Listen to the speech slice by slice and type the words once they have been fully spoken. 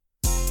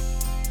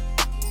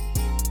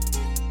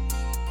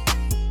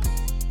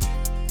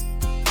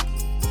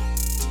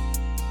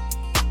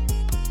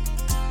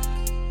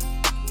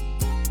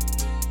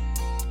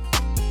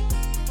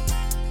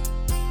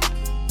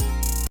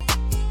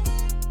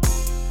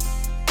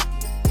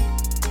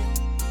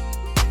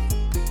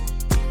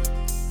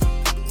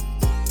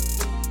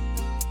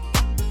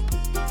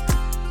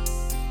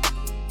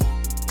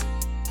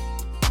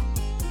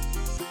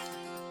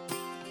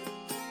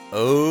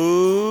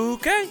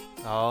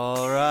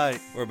right.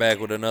 We're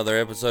back with another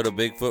episode of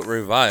Bigfoot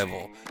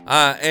Revival.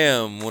 I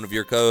am one of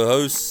your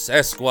co-hosts,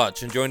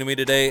 Sasquatch, and joining me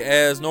today,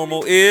 as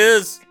normal,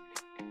 is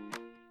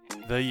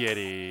The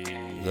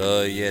Yeti.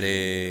 the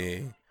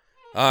Yeti.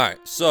 All right,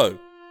 so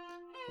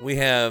we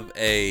have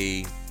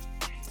I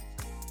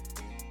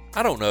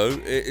don't know,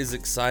 is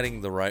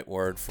exciting the right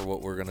word for what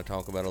we're going to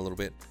talk about a little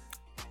bit?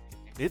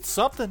 It's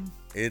something.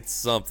 It's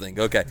something.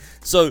 Okay,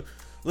 so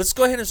let's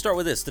go ahead and start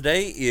with this.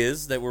 Today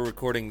is, that we're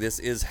recording this,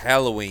 is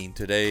Halloween.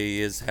 Today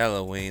is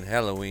Halloween.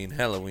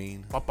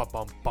 Bum, bum,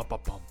 bum, bum, bum,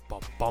 bum,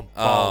 bum, bum,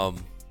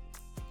 bum.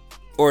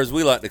 Or as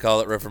we like to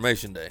call it,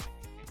 Reformation Day.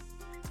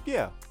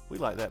 Yeah, we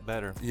like that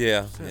better.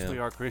 Yeah, Since we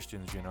are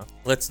Christians, you know.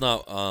 Let's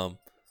not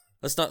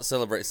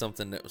celebrate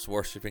something that was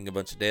worshiping a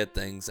bunch of dead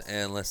things,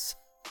 and let's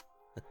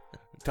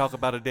Talk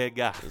about a dead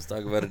guy.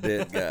 talk about a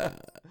dead guy.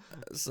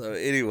 So,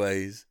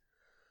 anyways,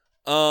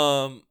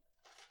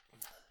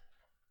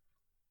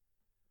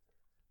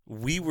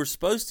 we were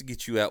supposed to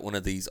get you out one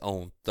of these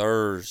on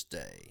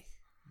Thursday,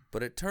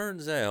 but it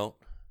turns out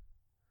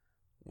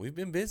we've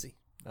been busy.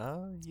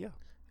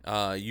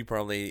 Yeah. You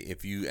probably,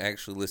 if you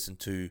actually listen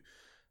to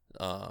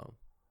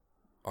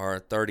our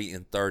 30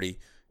 and 30,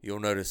 you'll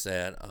notice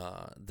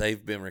that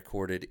they've been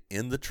recorded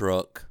in the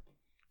truck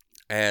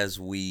as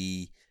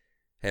we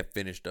have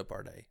finished up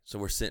our day. So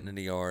we're sitting in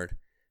the yard,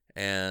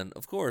 and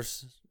of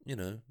course, you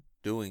know,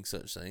 doing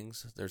such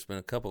things. There's been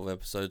a couple of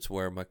episodes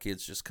where my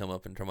kids just come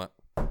up and turn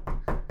up,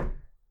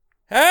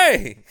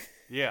 hey!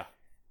 Yeah.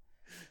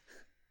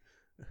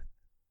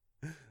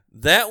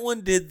 That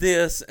one did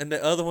this, and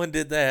the other one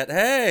did that.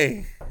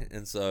 Hey!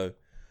 And so,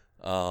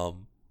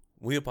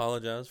 we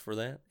apologize for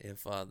that.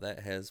 If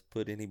that has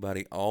put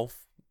anybody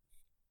off,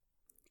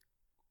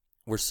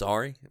 we're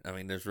sorry. I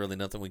mean, there's really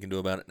nothing we can do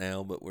about it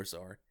now, but we're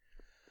sorry.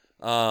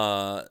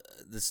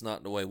 This is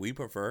not the way we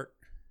prefer it.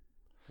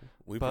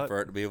 We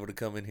prefer it to be able to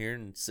come in here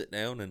and sit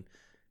down in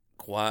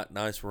quiet,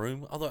 nice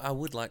room. Although I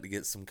would like to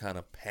get some kind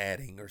of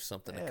padding or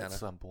something to kind At of.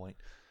 some point.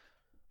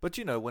 But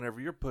you know, whenever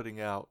you're putting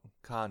out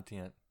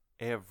content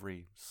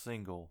every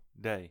single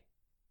day,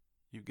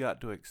 you've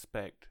got to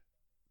expect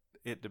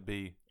it to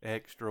be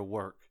extra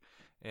work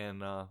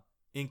and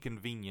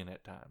inconvenient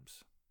at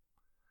times.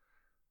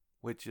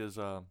 Which is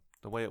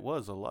the way it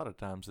was a lot of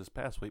times this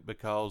past week,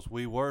 because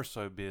we were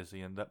so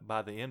busy, and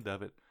by the end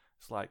of it,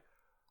 it's like,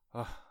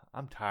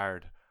 I'm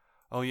tired.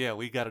 Oh yeah,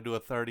 we got to do a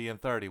 30 and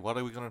 30. What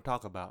are we going to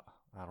talk about?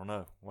 I don't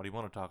know. What do you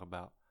want to talk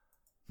about?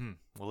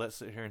 Well, let's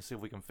sit here and see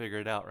if we can figure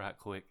it out right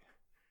quick.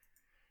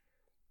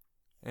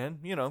 And,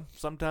 you know,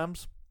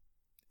 sometimes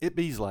it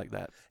bees like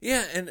that.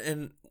 Yeah,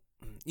 and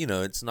you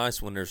know, it's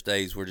nice when there's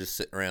days we're just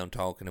sitting around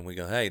talking and we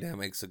go, hey, that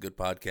makes a good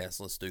podcast.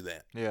 Let's do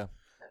that. Yeah.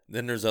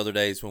 Then there's other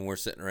days when we're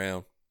sitting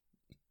around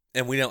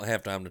and we don't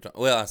have time to talk.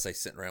 Well, I say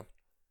sitting around.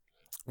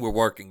 We're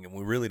working and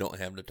we really don't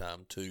have the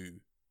time to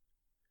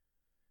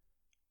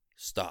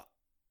stop.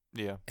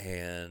 Yeah.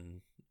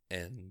 And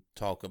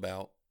talk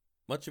about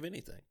much of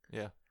anything.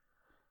 Yeah.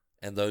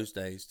 And those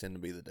days tend to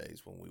be the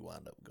days when we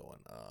wind up going,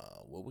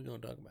 what are we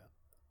going to talk about?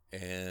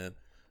 And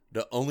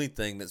the only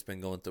thing that's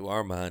been going through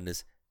our mind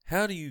is,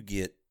 how do you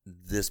get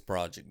this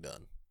project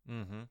done?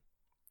 Mm-hmm.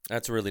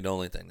 That's really the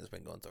only thing that's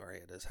been going through our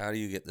head, is how do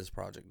you get this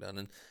project done?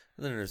 And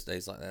then there's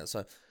days like that.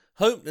 So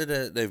hope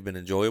that they've been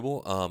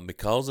enjoyable.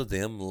 Because of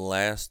them,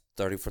 last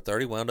 30 for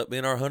 30 wound up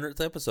being our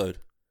 100th episode.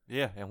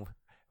 Yeah, and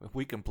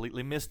we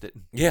completely missed it.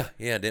 Yeah,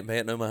 didn't pay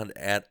it no mind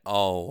at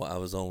all. I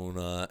was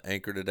on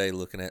Anchor today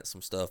looking at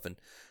some stuff, and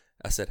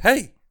I said,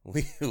 hey,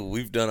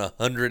 we've done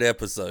 100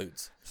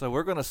 episodes. So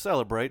we're going to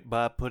celebrate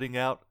by putting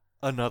out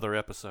another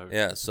episode.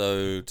 Yeah,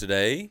 so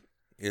today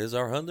is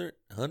our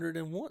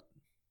 101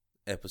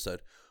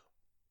 episode.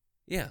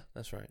 Yeah,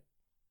 that's right.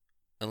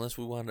 Unless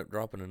we wind up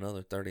dropping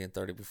another 30 and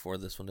 30 before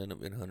this one ended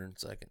up being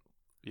 102nd.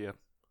 Yeah.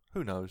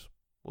 Who knows?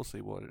 We'll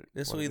see what it is.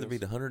 This will either be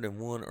the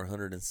 101 or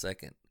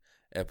 102nd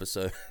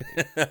episode.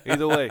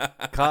 Either way,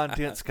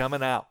 content's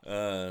coming out.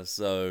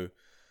 So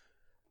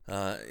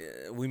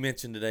we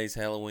mentioned today's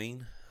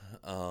Halloween.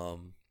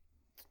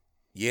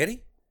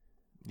 Yeti?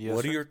 Yes,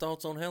 What sir. are your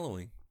thoughts on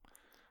Halloween?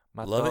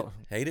 My Love thought- it?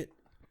 Hate it?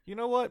 You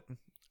know what?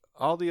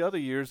 All the other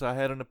years I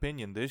had an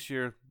opinion. This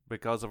year,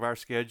 because of our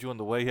schedule and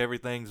the way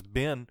everything's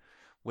been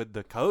with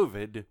the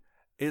COVID,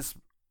 it's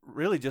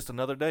really just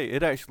another day.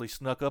 It actually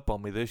snuck up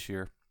on me this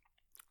year.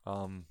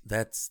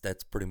 That's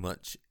pretty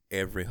much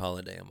every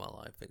holiday in my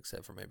life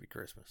except for maybe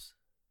Christmas.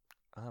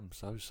 I'm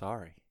so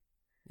sorry.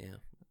 Yeah.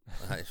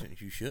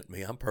 You shouldn't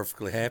be. I'm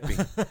perfectly happy.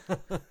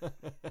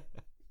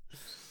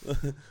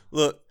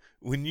 Look,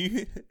 when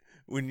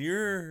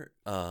you're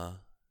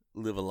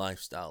live a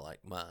lifestyle like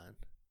mine,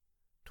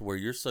 to where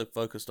you're so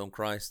focused on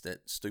Christ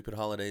that stupid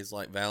holidays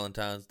like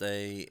Valentine's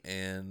Day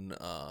and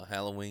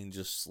Halloween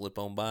just slip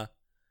on by,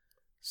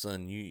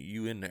 son,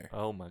 you in there.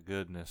 Oh my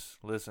goodness.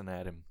 Listen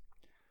at him.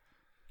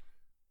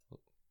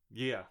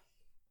 Yeah.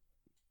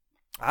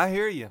 I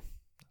hear you.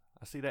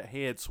 I see that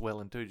head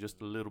swelling too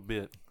just a little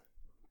bit.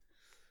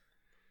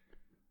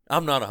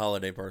 I'm not a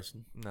holiday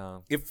person.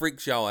 No. It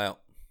freaks y'all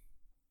out.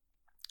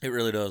 It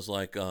really does.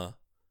 Like,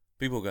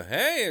 people go,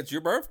 "Hey, it's your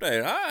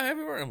birthday. Hi,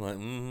 happy birthday."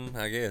 I'm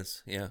like, I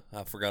guess. Yeah,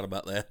 I forgot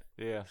about that.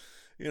 Yeah.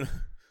 You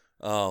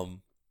know,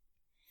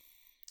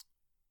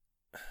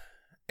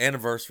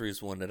 anniversary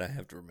is one that I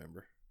have to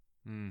remember.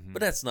 Mm-hmm. But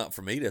that's not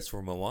for me. That's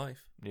for my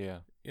wife. Yeah.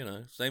 You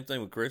know, same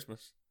thing with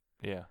Christmas.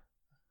 Yeah.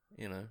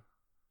 You know,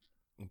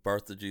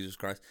 birth of Jesus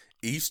Christ.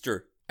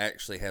 Easter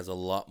actually has a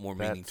lot more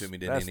meaning to me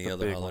than any the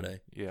other big holiday. one.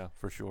 Yeah,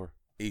 for sure.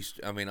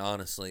 Easter. I mean,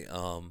 honestly.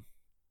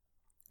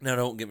 Now,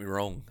 don't get me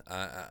wrong.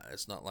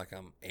 It's not like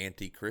I'm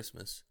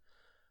anti-Christmas.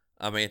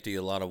 I'm anti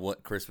a lot of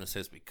what Christmas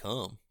has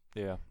become.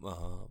 Yeah.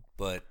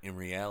 But in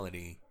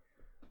reality,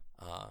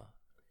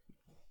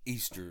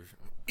 Easter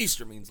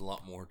means a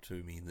lot more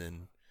to me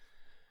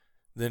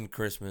than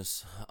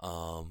Christmas.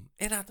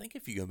 And I think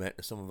if you go back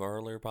to some of our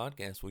earlier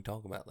podcasts, we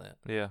talk about that.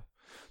 Yeah.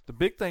 The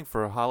big thing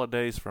for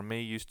holidays for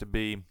me used to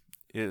be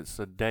it's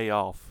a day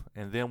off.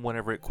 And then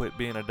whenever it quit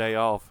being a day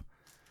off,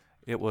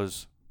 it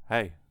was,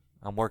 hey,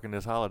 I'm working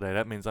this holiday.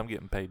 That means I'm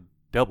getting paid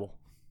double.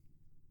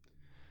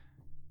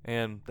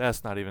 And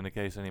that's not even the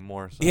case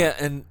anymore. So. Yeah,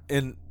 and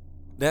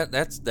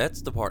that's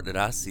the part that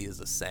I see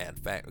as a sad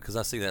fact, because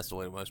I see that's the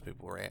way most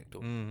people react to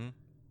it. Mm-hmm.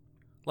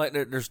 Like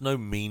there's no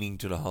meaning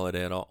to the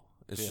holiday at all.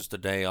 It's Yeah. just a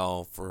day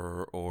off,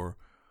 or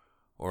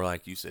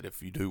like you said,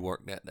 if you do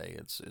work that day,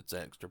 it's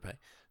extra pay.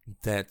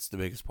 That's the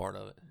biggest part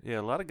of it. Yeah,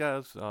 a lot of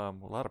guys, a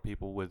lot of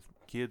people with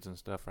kids and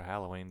stuff for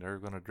Halloween, they're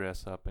going to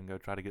dress up and go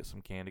try to get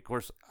some candy. Of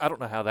course, I don't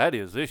know how that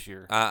is this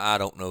year. I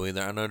don't know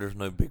either. I know there's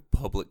no big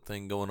public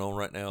thing going on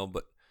right now,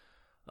 but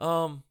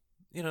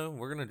you know,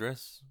 we're gonna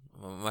dress.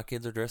 My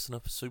kids are dressing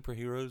up as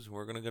superheroes.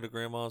 We're gonna go to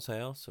Grandma's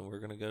house, and we're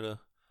gonna go to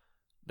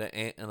the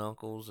aunt and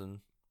uncles, and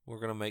we're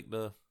gonna make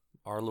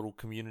our little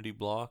community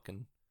block,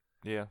 and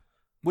Yeah,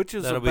 which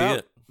is that'll be about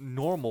it.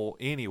 normal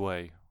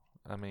anyway.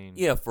 I mean,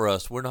 Yeah, for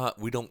us, we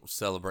don't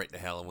celebrate the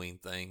Halloween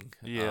thing.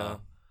 Yeah.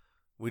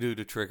 We do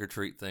the trick or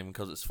treat thing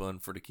because it's fun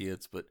for the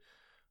kids, but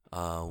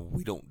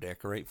we don't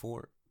decorate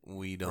for it.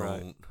 We don't.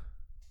 Right.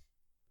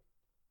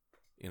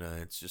 You know,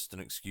 it's just an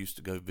excuse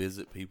to go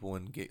visit people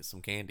and get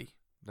some candy.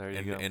 There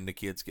you go. And the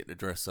kids get to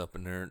dress up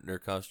in their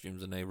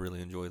costumes, and they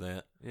really enjoy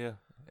that. Yeah,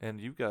 and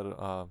you've got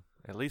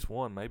at least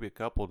one, maybe a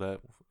couple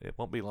that it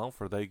won't be long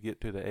for they get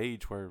to the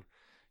age where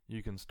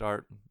you can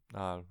start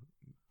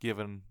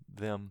giving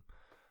them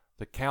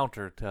the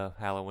counter to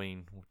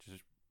Halloween, which is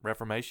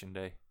Reformation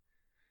Day.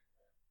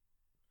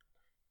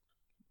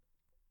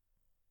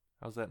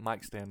 How's that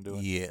mic stand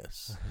doing?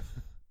 Yes.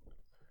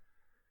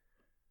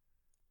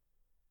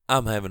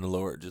 I'm having to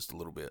lower it just a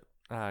little bit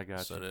I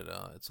got so you.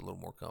 that it's a little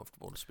more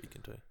comfortable to speak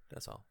into.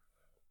 That's all.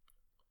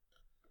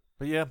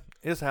 But yeah,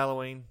 it's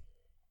Halloween.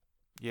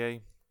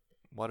 Yay.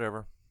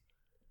 Whatever.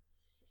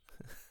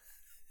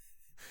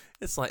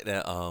 It's like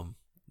that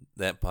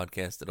that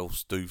podcast that old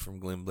Stu from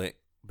Glenn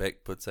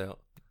Beck puts out.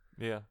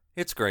 Yeah.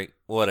 It's great.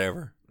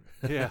 Whatever.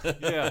 Yeah.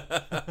 Yeah.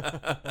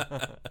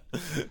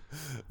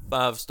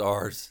 5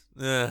 stars.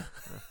 Yeah.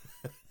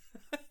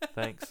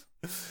 Thanks.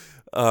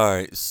 All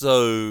right.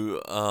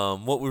 So,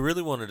 what we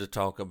really wanted to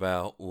talk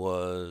about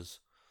was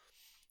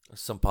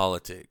some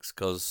politics,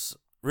 because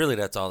really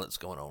that's all that's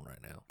going on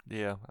right now.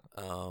 Yeah.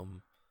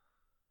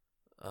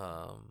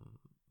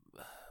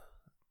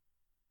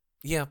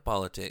 Yeah,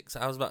 politics.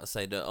 I was about to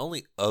say the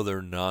only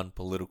other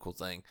non-political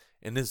thing,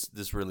 and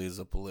this really is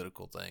a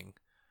political thing,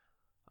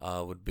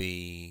 would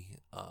be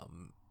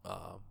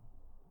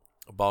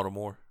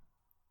Baltimore,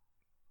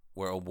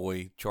 where old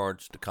boy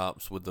charged the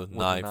cops with the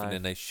knife, and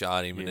then they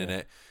shot him, and then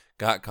it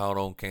got caught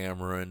on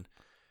camera,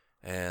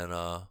 and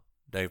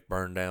they've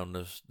burned down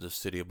the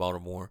city of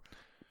Baltimore.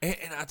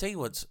 And I tell you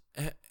what's,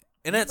 and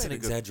that's an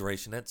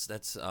exaggeration. That's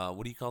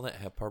what do you call that?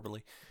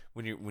 Hyperbole.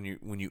 When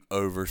you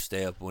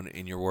overstep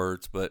in your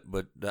words, but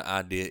the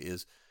idea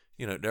is,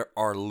 you know, there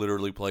are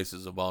literally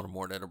places of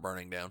Baltimore that are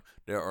burning down.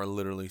 There are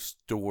literally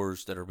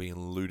stores that are being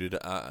looted.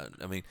 I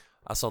mean,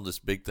 I saw this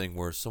big thing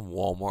where some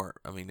Walmart.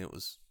 I mean, it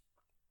was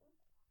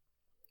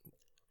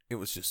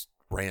just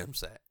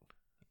ransacked.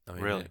 I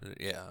mean, Really?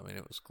 I mean,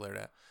 it was cleared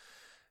out.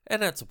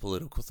 And that's a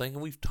political thing,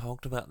 and we've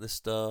talked about this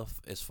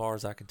stuff. As far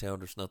as I can tell,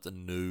 there's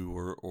nothing new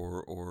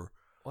or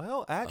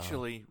Well,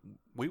 actually,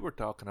 we were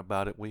talking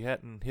about it. We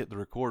hadn't hit the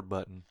record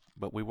button,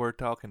 but we were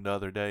talking the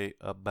other day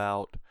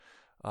about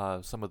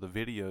some of the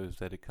videos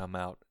that had come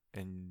out,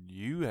 and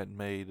you had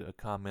made a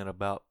comment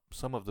about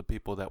some of the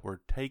people that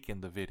were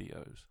taking the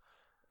videos.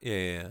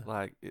 yeah.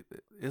 Like,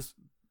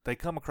 they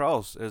come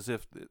across as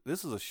if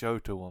this is a show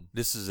to them.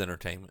 This is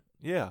entertainment.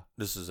 Yeah.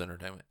 This is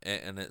entertainment,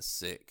 and it's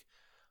sick.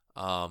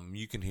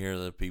 You can hear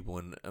the people,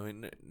 and I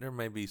mean, there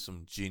may be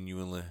some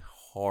genuinely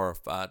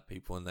horrified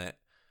people in that,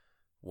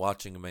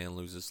 watching a man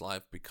lose his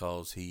life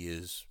because he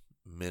is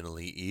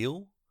mentally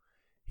ill.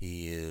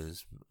 He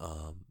is,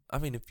 I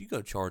mean, if you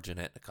go charging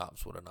at the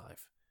cops with a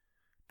knife,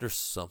 there's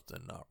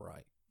something not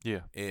right.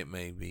 Yeah. It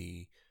may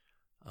be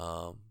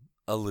a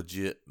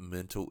legit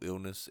mental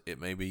illness. It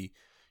may be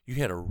you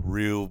had a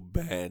real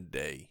bad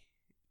day,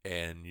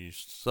 and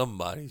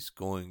somebody's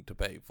going to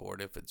pay for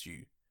it if it's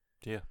you.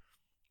 Yeah.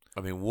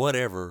 I mean,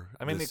 whatever.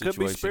 I mean, the it could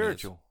be situation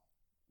spiritual.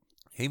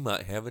 is, he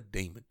might have a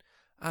demon.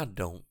 I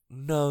don't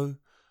know.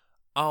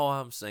 All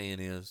I'm saying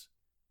is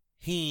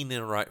he ain't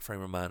in the right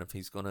frame of mind if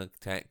he's going to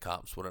attack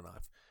cops with a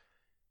knife.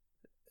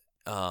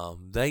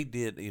 They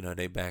did,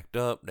 they backed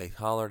up, they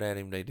hollered at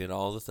him, they did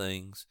all the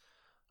things.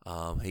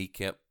 He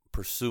kept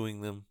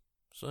pursuing them,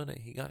 so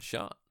he got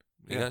shot.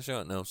 He got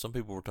shot. Now, some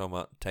people were talking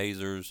about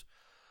tasers.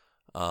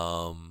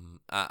 I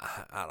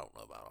don't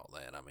know about all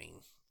that. I mean,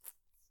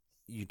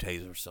 you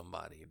taser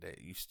somebody,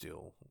 that you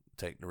still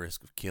take the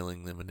risk of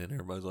killing them, and then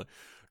everybody's like,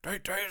 they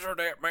tasered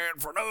that man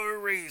for no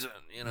reason,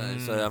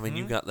 So I mean,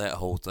 you got that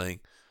whole thing.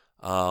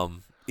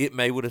 It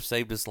may would have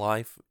saved his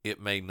life. It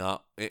may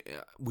not.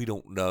 We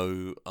don't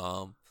know.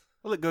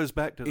 Well, it goes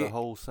back to the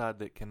whole side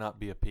that cannot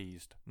be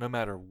appeased, no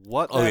matter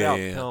what that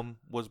outcome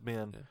was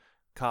been. Yeah.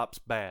 Cops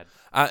bad.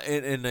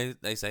 And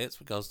they say it's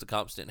because the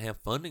cops didn't have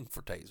funding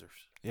for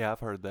tasers. Yeah, I've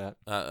heard that.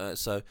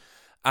 So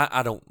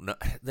I don't know.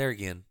 There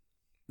again,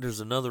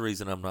 there's another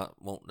reason I'm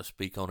not wanting to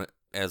speak on it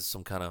as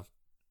some kind of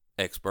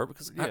expert,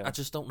 because I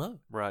just don't know.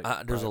 Right.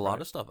 There's a lot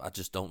of stuff I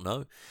just don't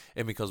know,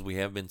 and because we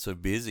have been so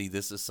busy,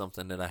 this is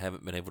something that I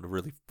haven't been able to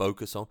really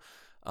focus on.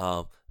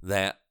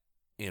 There's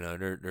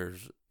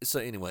so.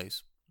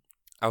 Anyways,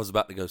 I was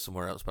about to go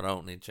somewhere else, but I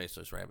don't need to chase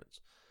those rabbits.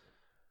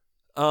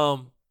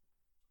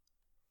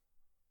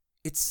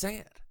 It's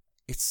sad.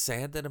 It's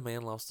sad that a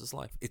man lost his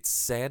life. It's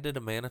sad that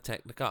a man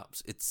attacked the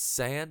cops. It's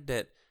sad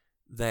that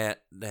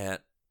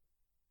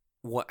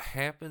what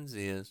happens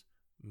is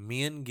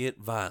men get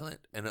violent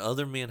and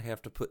other men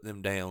have to put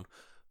them down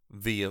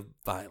via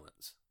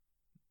violence.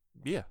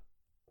 Yeah.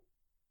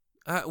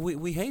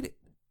 We hate it.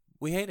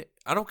 We hate it.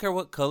 I don't care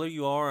what color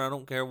you are. I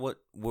don't care what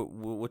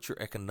your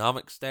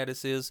economic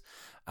status is.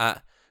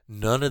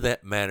 None of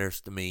that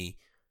matters to me.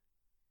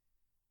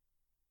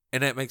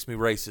 And that makes me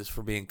racist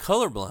for being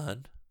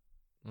colorblind.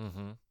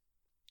 Mm-hmm.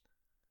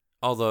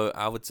 Although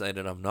I would say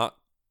that I'm not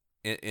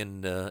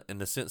in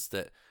the sense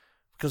that,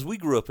 because we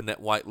grew up in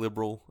that white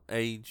liberal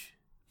age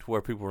to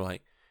where people were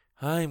like,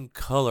 I'm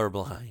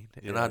colorblind.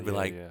 And I'd be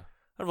like,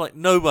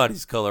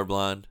 nobody's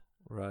colorblind.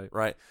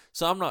 Right.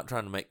 So I'm not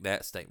trying to make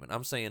that statement.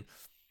 I'm saying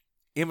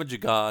image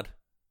of God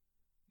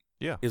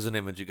is an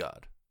image of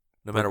God,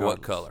 no matter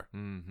what color.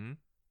 Mm-hmm.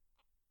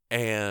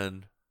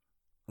 And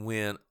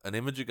when an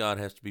image of God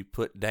has to be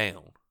put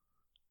down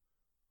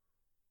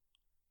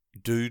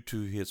due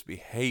to his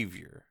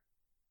behavior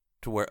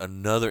to where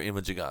another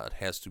image of God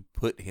has to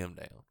put him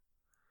down,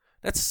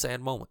 that's a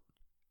sad moment.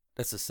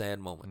 That's a sad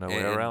moment. No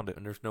way around it.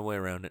 And there's no way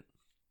around it.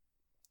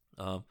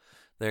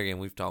 There again,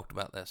 we've talked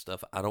about that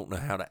stuff. I don't know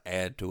how to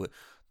add to it.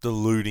 The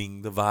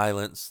looting, the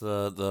violence,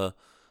 I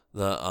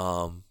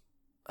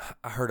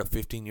heard a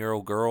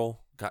 15-year-old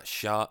girl got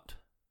shot.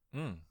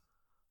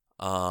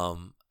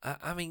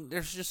 I mean,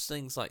 there's just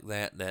things like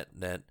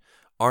that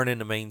aren't in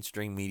the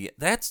mainstream media.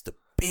 That's the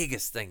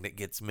biggest thing that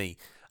gets me.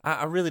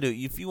 I really do.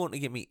 If you want to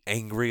get me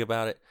angry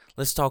about it,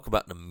 let's talk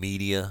about the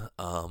media.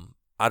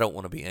 I don't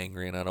want to be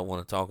angry and I don't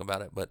want to talk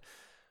about it, but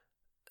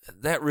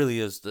that really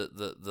is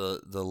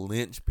the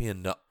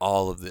linchpin to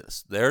all of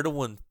this. They're the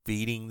ones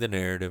feeding the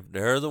narrative.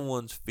 They're the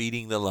ones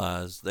feeding the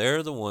lies.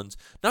 They're the ones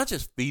not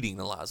just feeding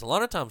the lies. A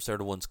lot of times they're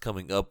the ones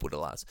coming up with the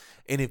lies.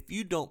 And if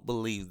you don't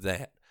believe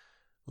that,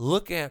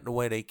 look at the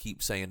way they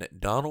keep saying that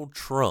Donald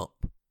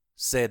Trump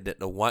said that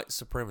the white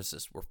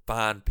supremacists were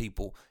fine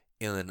people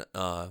in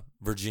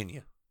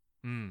Virginia,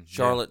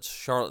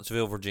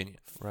 Charlottesville, Virginia.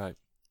 Right.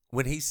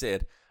 When he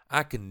said,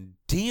 I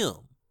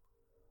condemn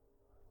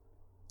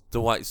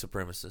the white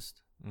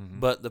supremacists,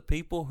 but the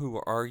people who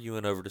were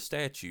arguing over the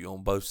statue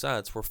on both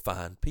sides were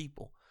fine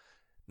people.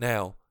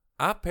 Now,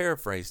 I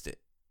paraphrased it,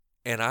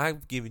 and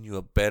I've given you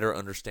a better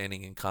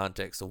understanding and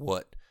context of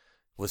what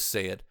was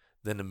said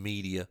than the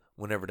media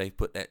whenever they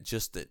put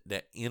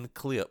that end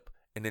clip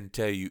and then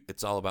tell you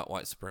it's all about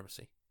white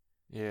supremacy.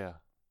 Yeah.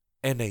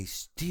 And they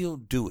still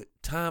do it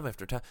time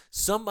after time.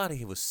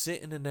 Somebody was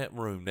sitting in that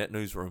room, that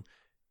newsroom,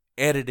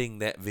 editing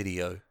that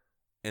video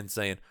and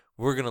saying,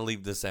 we're going to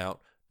leave this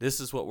out.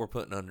 This is what we're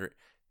putting under it.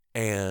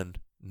 And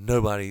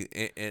nobody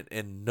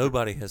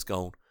has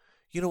gone,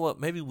 you know what,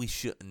 maybe we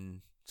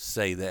shouldn't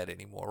say that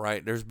anymore,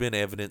 right? There's been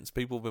evidence.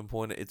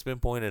 It's been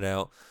pointed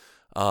out.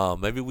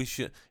 Maybe we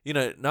should,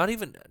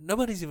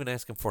 nobody's even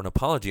asking for an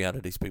apology out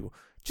of these people.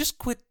 Just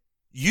quit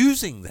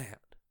using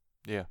that.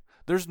 Yeah.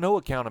 There's no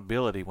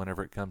accountability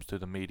whenever it comes to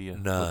the media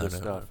with this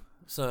stuff.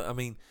 So, I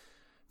mean,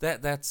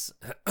 that's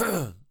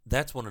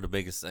that's one of the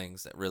biggest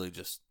things that really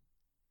just,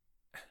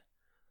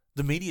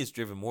 the media has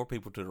driven more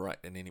people to the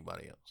right than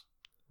anybody else.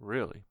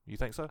 Really? You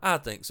think so? I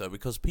think so,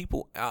 because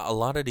people, a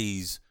lot of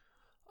these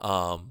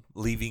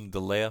leaving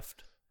the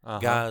left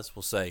guys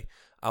will say,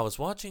 I was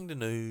watching the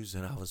news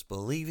and I was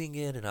believing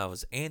it and I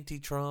was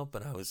anti-Trump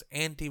and I was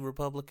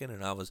anti-Republican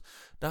and I was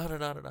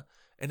da-da-da-da-da.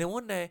 And then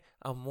one day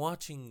I'm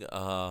watching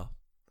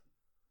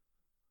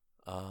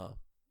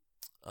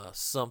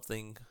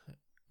something.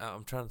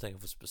 I'm trying to think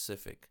of a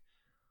specific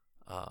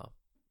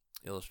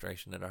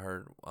illustration that I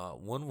heard.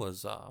 One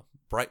was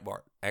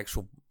Breitbart,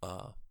 actual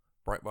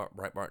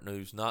Breitbart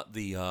News, not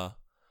the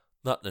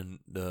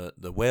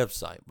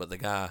website, but the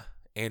guy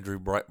Andrew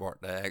Breitbart,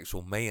 the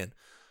actual man,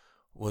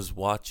 was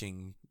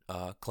watching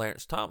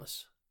Clarence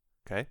Thomas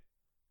Okay.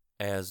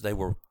 as they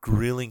were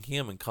grilling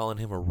him and calling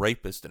him a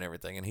rapist and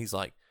everything, and he's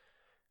like,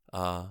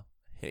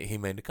 he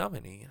made the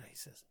comment. He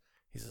says,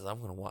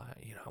 I'm gonna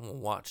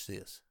watch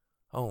this.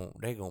 Oh,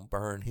 they're gonna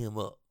burn him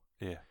up.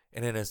 Yeah.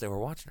 And then as they were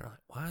watching, they're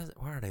like,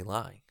 why are they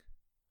lying?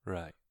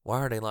 Right. Why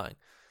are they lying?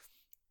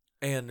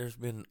 And there's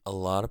been a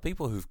lot of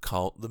people who've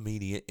caught the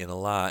media in a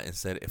lie and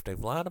said, if they've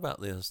lied about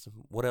this,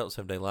 what else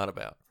have they lied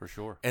about? For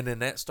sure. And then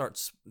that's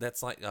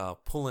like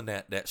pulling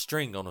that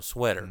string on a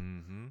sweater,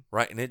 Mm-hmm.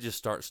 right? And it just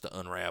starts to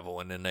unravel.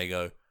 And then they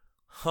go,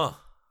 huh,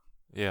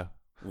 Yeah.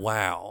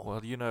 wow.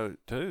 Well,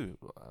 too,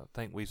 I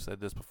think we've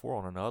said this before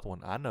on another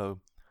one. I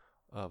know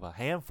of a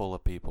handful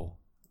of people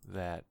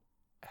that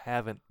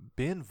haven't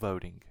been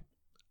voting.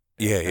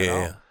 at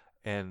all.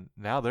 And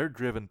now they're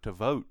driven to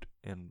vote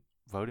and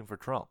voting for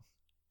Trump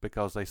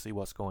because they see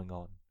what's going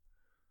on.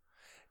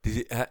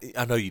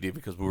 I know you did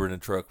because we were in a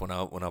truck when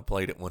I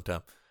played it one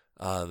time.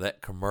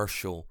 That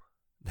commercial,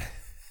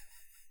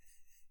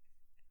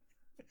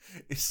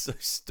 it's so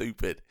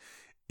stupid.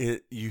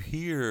 You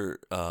hear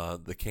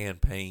the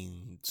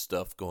campaign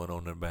stuff going on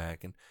in the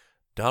back, and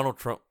Donald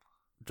Trump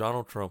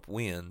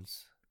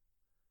wins.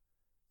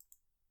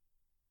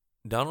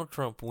 Donald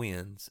Trump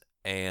wins,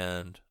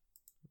 and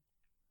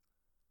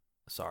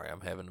sorry,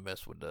 I'm having to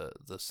mess with the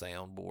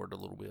soundboard a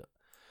little bit.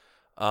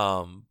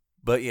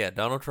 But yeah,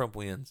 Donald Trump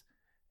wins,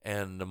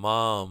 and the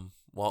mom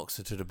walks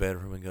into the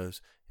bedroom and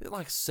goes, it's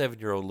like a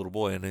 7-year-old little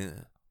boy,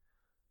 and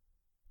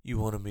you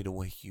wanted me to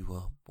wake you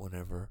up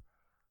whenever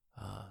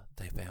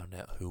they found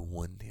out who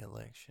won the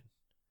election.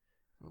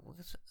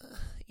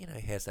 He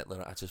has that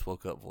little I just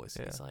woke up voice.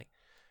 Yeah. He's like,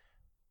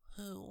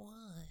 who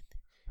won?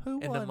 Who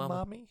And won, the mama-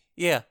 Mommy?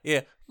 Yeah,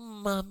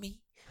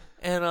 mommy.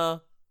 And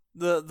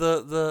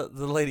the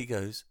lady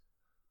goes,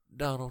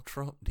 Donald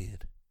Trump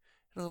did.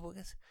 And the little boy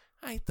goes,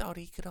 I thought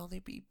he could only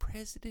be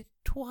president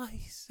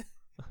twice.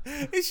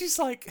 And she's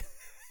like,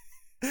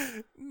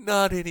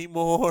 not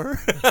anymore.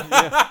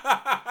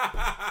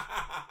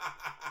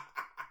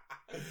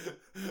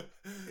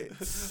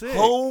 It's sick.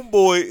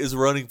 Homeboy is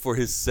running for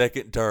his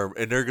second term,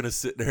 and they're gonna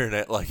sit there and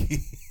act like,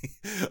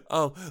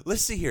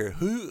 let's see here,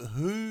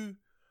 who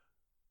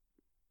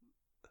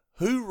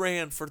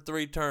ran for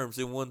 3 terms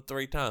and won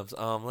 3 times?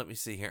 Let me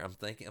see here. I'm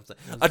thinking,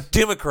 a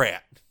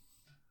Democrat.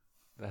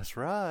 That's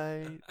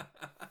right.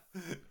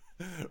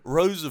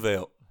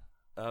 Roosevelt.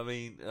 I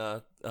mean,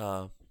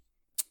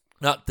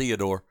 not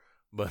Theodore,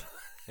 but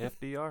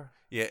FDR?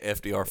 yeah,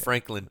 FDR. Yeah.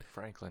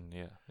 Franklin.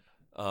 Yeah.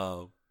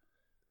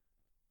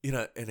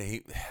 And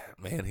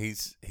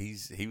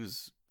he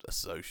was a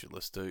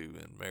socialist too,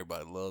 and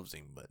everybody loves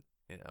him. But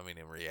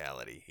in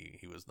reality,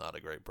 he was not a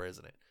great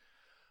president.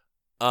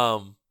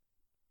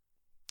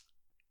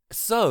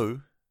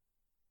 So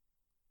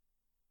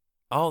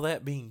all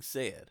that being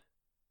said,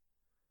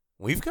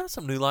 we've got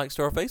some new likes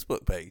to our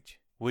Facebook page.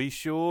 We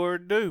sure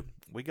do.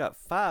 We got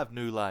 5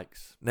 new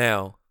likes.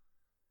 Now,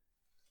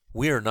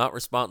 we are not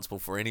responsible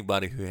for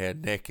anybody who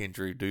had neck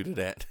injury due to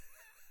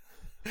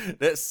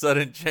that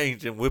sudden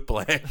change in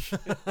whiplash.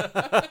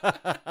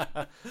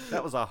 That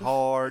was a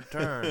hard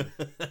turn.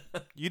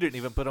 You didn't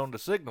even put on the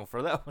signal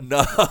for that one.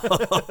 No.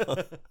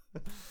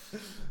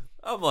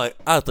 I'm like,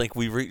 I think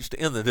we've reached the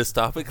end of this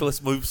topic.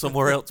 Let's move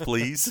somewhere else,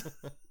 please.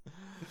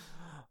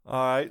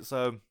 All right,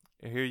 so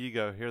here you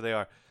go. Here they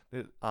are.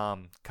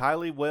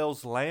 Kylie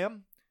Wells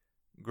Lamb,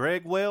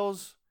 Greg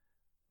Wells,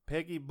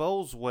 Peggy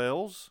Bowles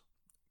Wells,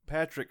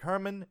 Patrick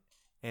Herman,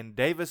 and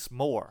Davis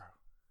Moore.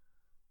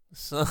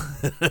 So,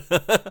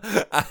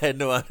 I had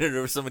no idea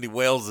there were so many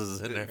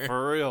Welleses in there.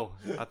 For real.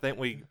 I think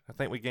we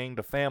gained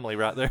a family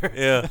right there.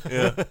 Yeah.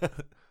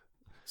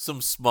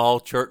 Some small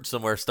church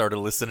somewhere started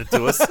listening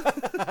to us.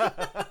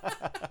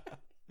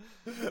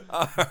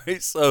 All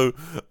right, so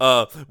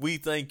we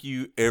thank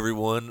you,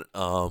 everyone,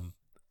 and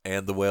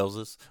the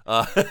Welleses.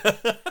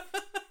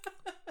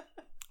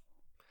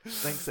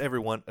 Thanks,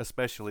 everyone,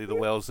 especially the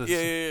Welleses.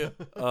 Yeah.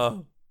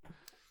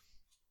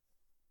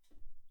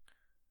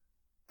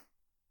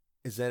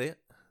 Is that it?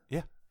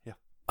 Yeah.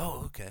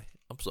 Oh, okay.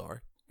 I'm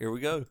sorry. Here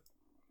we go.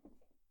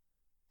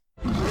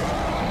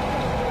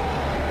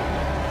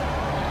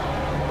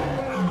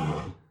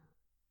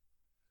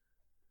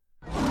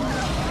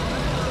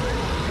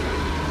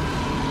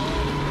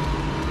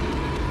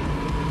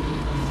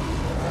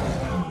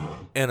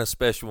 And a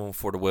special one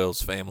for the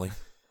Wells family.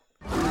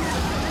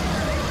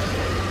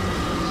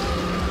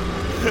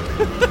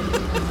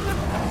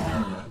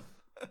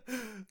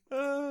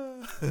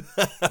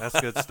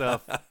 That's good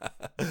stuff.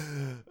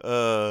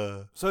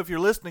 So if you're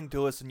listening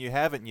to us and you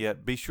haven't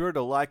yet, be sure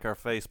to like our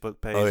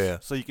Facebook page. Oh, yeah.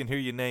 So you can hear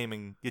your name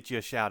and get you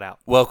a shout out.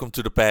 Welcome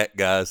to the pack,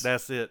 guys.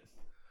 That's it.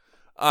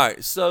 All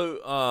right,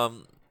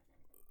 so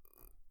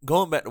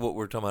going back to what we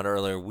were talking about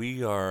earlier,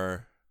 we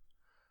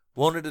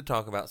wanted to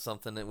talk about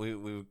something that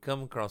we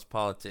come across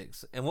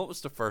politics. And what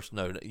was the first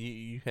note?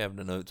 You have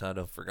the notes. I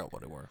forgot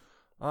what they were.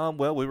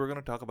 Well, we were going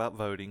to talk about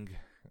voting.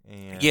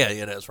 And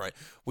Yeah, that's right.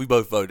 We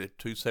both voted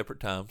 2 separate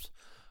times.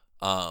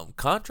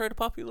 Contrary to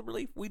popular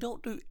belief, we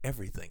don't do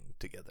everything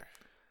together.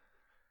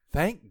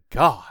 Thank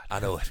God.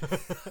 I know it.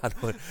 I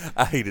know it.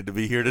 I hated to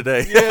be here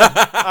today. Yeah,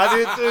 I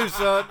did too,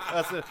 son.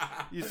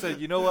 You said,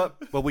 you know what?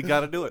 Well, we got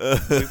to do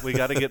it. We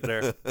got to get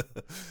there.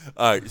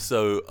 All right,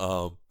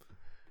 so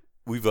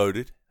we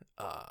voted.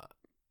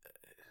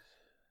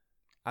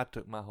 I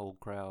took my whole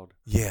crowd.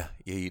 Yeah,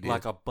 you did.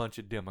 Like a bunch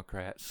of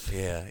Democrats.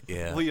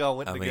 Yeah. We all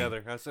went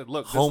together. I said,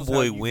 look, this is how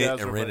Homeboy you went guys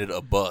and are rented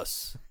voting. a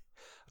bus.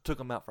 I took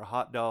them out for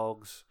hot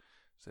dogs.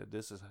 Said,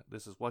 this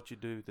is what you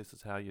do. This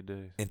is how you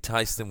do.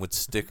 Enticed them with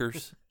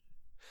stickers.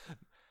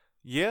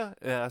 Yeah.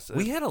 I said,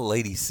 We had a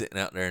lady sitting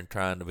out there and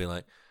trying to be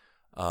like,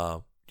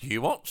 do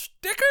you want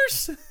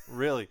stickers?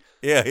 really?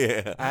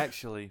 Yeah.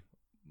 Actually,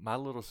 my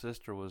little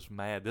sister was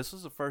mad. This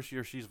is the first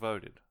year she's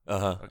voted.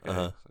 Uh-huh. Okay.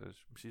 Uh-huh. So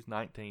she's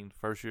 19,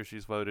 first year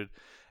she's voted.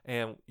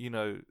 And,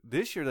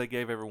 this year they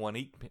gave everyone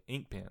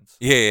ink pens.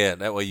 Yeah.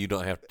 That way you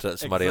don't have to touch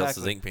somebody else's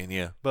Exactly. ink pen,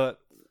 yeah.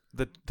 But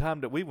the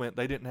time that we went,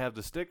 they didn't have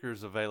the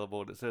stickers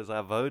available that says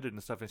I voted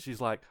and stuff. And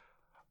she's like,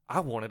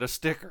 I wanted a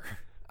sticker.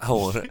 I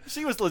want it.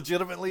 She was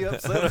legitimately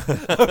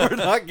upset over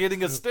not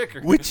getting a sticker.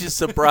 Which is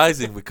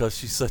surprising because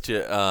she's such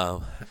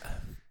a,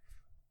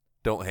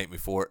 don't hate me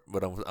for it,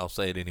 but I'll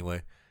say it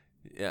anyway.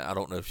 Yeah, I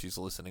don't know if she's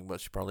listening, but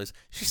she probably is.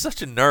 She's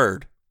such a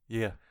nerd.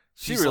 Yeah.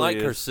 She's really like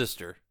is. her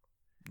sister.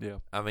 Yeah.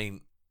 I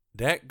mean,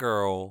 that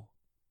girl,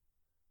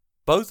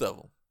 both of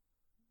them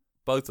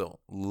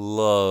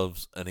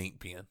loves an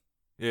ink pen.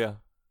 Yeah.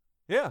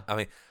 Yeah. I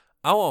mean,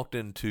 I walked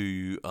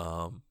into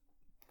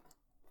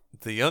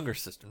the younger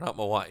sister, not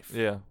my wife,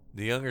 Yeah.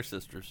 the younger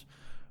sister's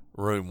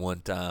room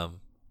one time,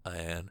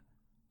 and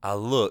I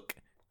look,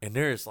 and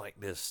there's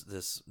like this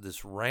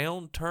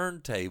round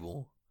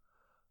turntable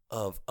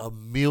of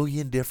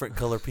 1,000,000 different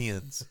color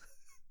pens.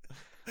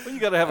 Well, you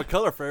got to have a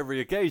color for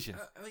every occasion.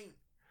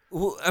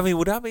 I mean,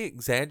 would I be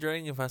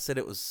exaggerating if I said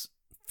it was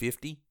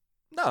 50?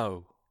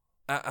 No.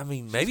 I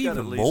mean, She's maybe got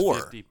even at least more.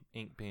 50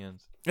 ink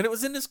pens. And it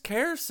was in this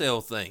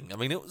carousel thing. I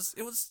mean, it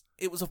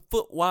was a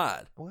foot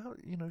wide. Well,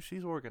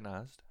 she's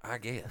organized. I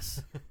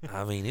guess.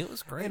 I mean, it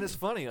was crazy. And it's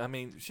funny. I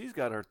mean, she's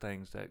got her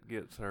things that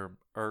gets her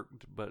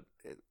irked, but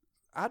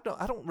I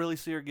don't really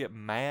see her get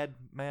mad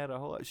a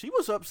whole lot. She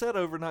was upset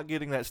over not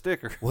getting that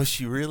sticker. Was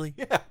she really?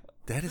 Yeah.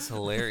 That is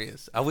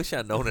hilarious. I wish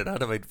I'd known it.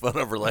 I'd have made fun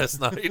of her last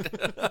night.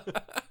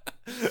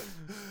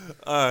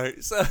 All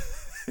right.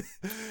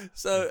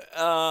 So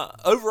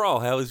overall,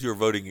 how was your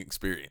voting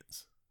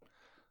experience?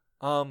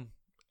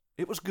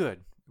 It was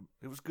good.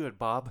 It was good,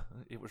 Bob.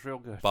 It was real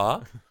good.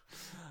 Bob?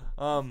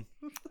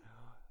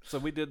 So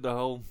we did the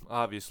whole,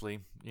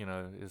 obviously,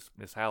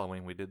 it's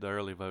Halloween. We did the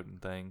early voting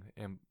thing,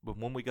 but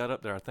when we got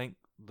up there, I think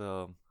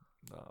the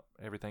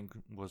everything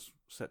was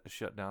set to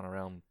shut down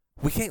around.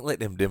 We can't let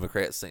them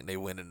Democrats think they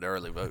win in the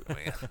early vote,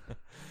 man.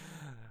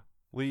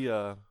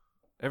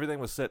 Everything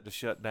was set to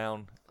shut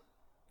down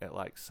at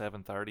like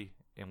 7:30,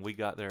 and we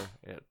got there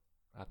at,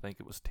 I think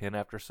it was 10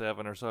 after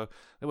 7 or so.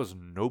 There was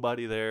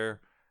nobody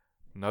there,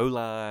 no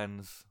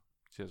lines,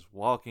 just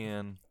walk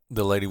in.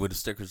 The lady with the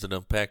stickers that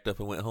done packed up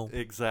and went home.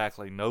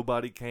 Exactly.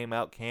 Nobody came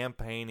out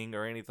campaigning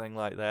or anything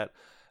like that.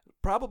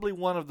 Probably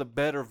one of the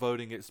better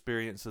voting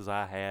experiences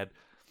I had.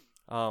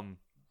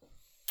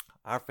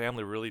 Our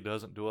family really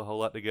doesn't do a whole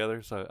lot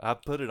together, so I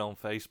put it on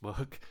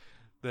Facebook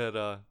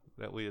that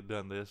we had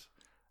done this,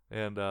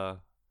 and I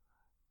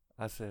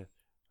said,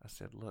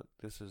 look,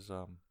 this is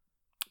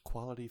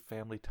quality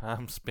family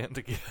time spent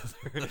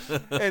together,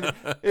 and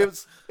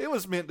it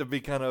was meant to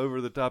be kind of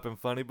over the top and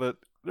funny, but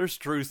there's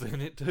truth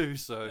in it too.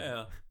 So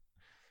yeah,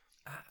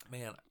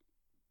 man,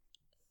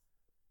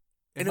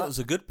 and it was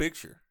a good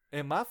picture.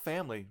 And my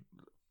family,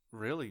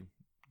 really,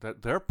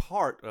 they're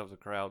part of the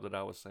crowd that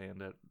I was saying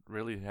that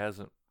really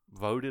hasn't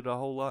voted a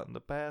whole lot in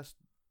the past,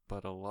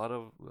 but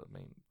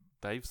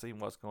they've seen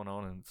what's going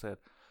on and said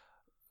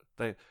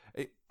they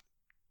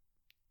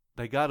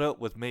got up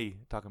with me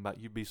talking about,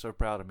 you'd be so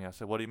proud of me. I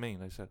said, what do you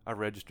mean? They said, I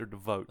registered to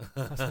vote.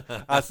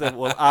 I said,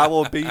 well, I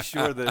will be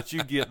sure that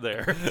you get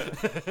there.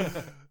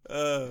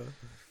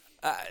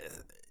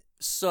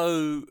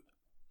 So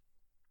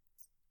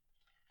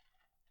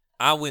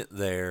I went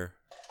there,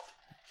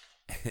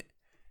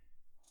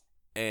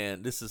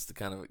 and this is the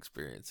kind of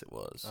experience it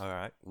was. All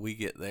right. We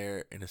get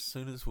there, and as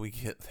soon as we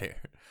get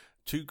there,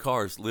 two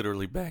cars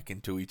literally back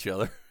into each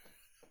other.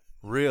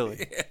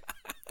 Really? Yeah.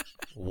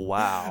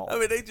 Wow. I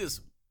mean, they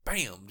just,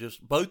 bam,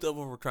 just both of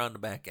them were trying to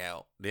back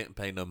out. Didn't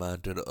pay no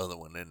mind to the other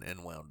one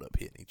and wound up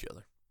hitting each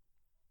other.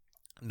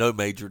 No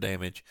major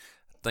damage.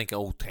 I think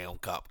Old Town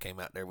Cop came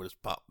out there with his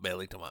pop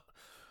belly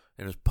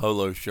and his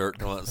polo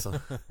shirt. Let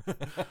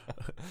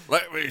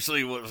me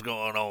see what's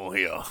going on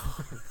here.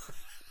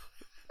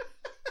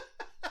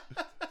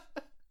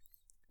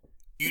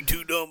 You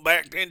two done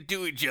backed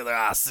into each other,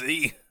 I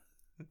see.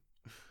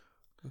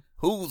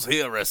 Who's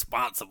here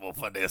responsible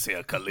for this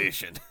here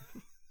collision?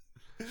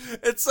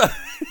 It's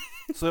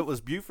So it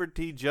was Buford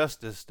T.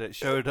 Justice that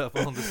showed up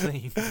on the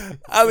scene.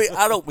 I mean,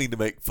 I don't mean to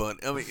make fun.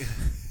 I mean,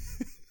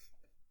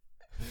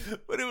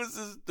 but it was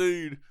this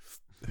dude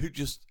who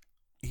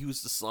he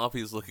was the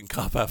sloppiest looking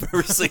cop I've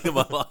ever seen in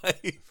my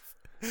life.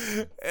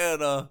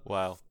 And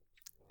wow.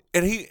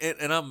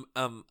 and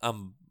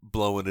I'm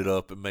blowing it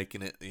up and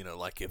making it,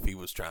 like if he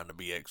was trying to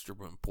be extra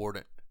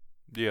important.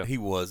 Yeah. He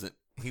wasn't.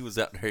 He was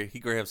out there. He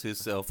grabs his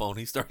cell phone.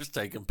 He starts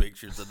taking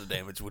pictures of the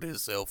damage with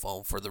his cell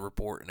phone for the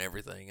report and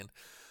everything. And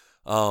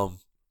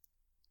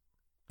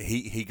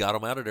he got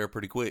him out of there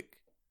pretty quick.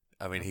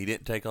 I mean, he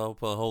didn't take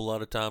up a whole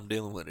lot of time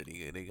dealing with it.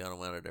 He got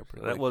him out of there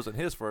pretty quick. That wasn't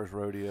his first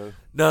rodeo.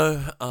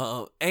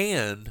 No,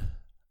 and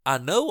I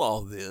know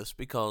all this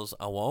because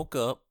I walk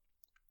up,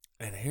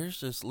 and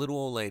here's this little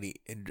old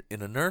lady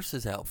in a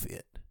nurse's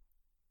outfit.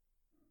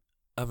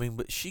 I mean,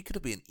 but she could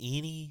have been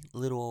any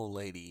little old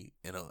lady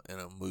in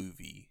a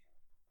movie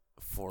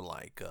for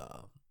like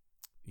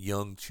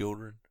young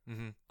children,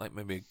 like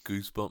maybe a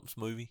Goosebumps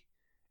movie,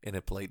 and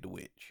it played the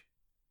witch.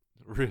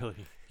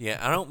 Really? Yeah,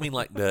 I don't mean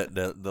like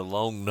the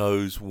long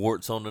nose,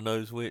 warts on the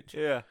nose witch.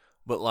 Yeah.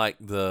 But like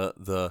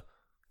the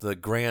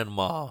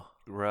grandma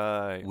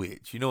Right.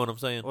 witch. You know what I'm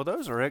saying? Well,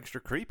 those are extra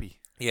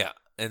creepy. Yeah.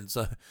 And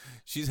so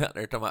she's out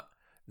there talking about,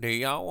 do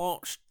y'all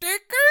want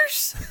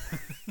stickers?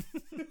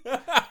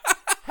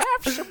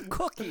 Have some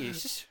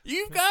cookies.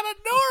 You've got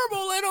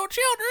adorable little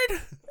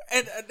children.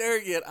 And there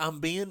again, I'm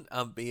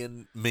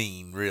being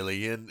mean,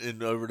 really,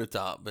 and over the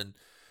top, and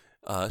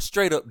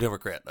straight up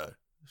Democrat though.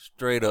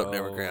 Straight up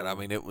Democrat. I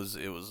mean, it was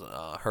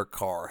her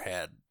car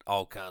had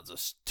all kinds of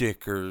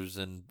stickers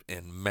and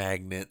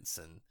magnets,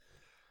 and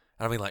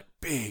I mean like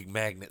big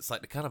magnets,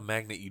 like the kind of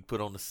magnet you'd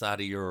put on the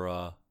side of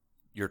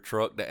your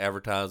truck to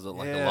advertise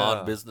like a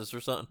lawn business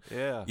or something.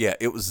 Yeah. Yeah,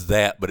 it was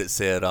that, but it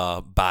said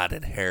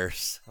Biden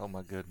Harris. Oh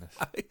my goodness.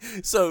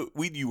 So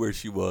we knew where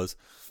she was.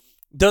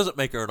 Doesn't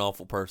make her an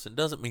awful person.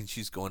 Doesn't mean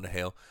she's going to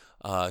hell.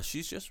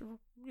 She's just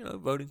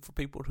voting for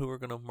people who are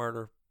going to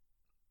murder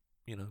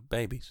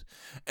babies.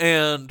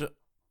 And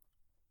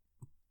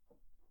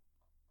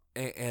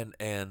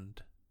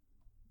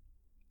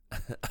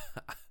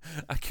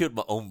I killed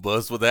my own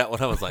buzz with that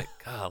one. I was like,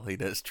 golly,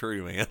 that's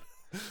true, man.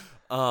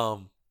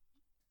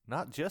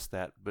 Not just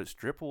that, but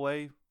strip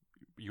away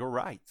your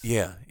rights.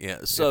 Yeah.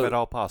 So if at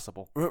all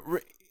possible.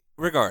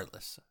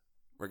 Regardless.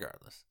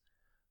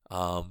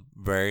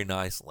 Very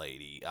nice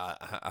lady.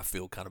 I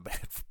feel kind of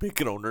bad for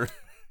picking on her.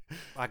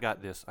 I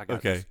got this.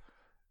 Okay.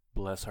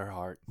 Bless her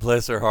heart.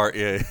 Bless her heart,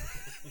 yeah.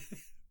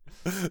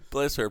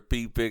 Bless her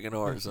pea-picking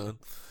heart, son.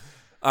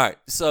 All right,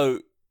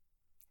 so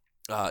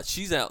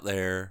she's out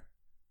there.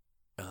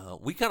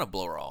 We kind of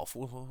blow her off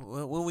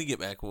when we get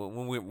back,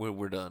 when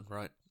we're done,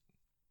 right?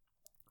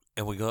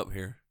 And we go up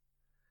here,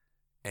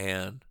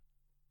 and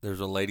there's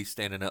a lady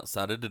standing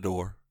outside of the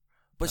door.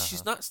 But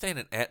she's not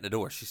standing at the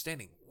door. She's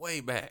standing way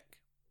back.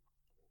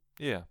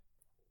 Yeah.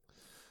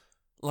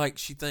 Like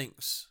she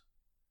thinks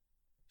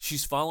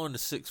she's following the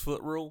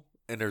 6-foot rule.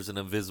 And there's an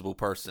invisible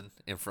person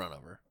in front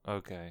of her.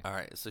 Okay. All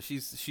right. So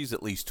she's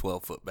at least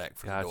 12 foot back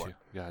from the door.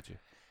 Got you.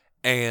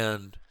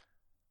 And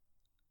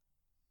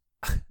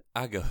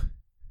I go,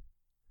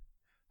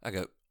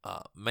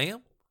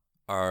 ma'am,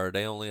 are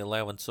they only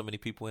allowing so many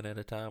people in at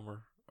a time,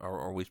 or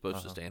are we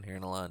supposed to stand here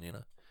in a line?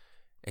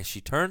 And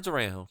she turns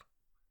around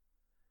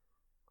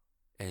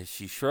and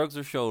she shrugs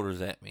her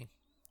shoulders at me,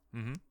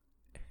 and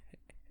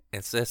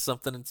says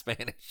something in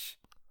Spanish,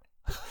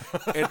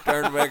 and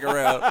turns back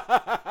around.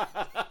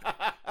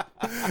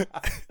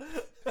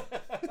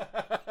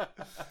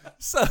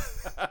 So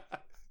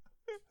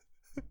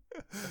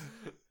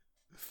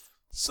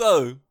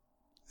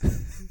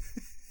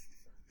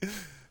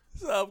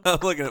I'm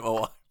looking at my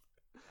wife,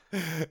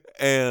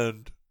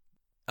 and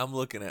I'm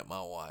looking at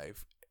my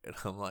wife, and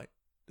I'm like,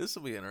 this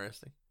will be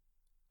interesting.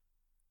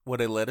 Well,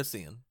 they let us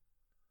in.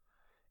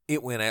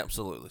 It went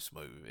absolutely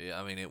smooth.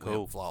 I mean, it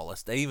went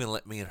flawless. They even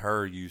let me and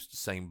her use the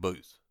same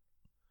booth.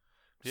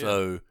 Yeah.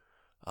 So,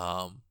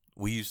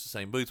 we used the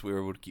same booths. We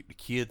were able to keep the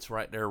kids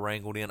right there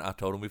wrangled in. I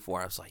told them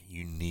before, I was like,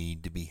 you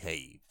need to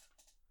behave.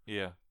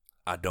 Yeah.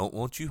 I don't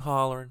want you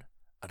hollering.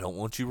 I don't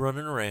want you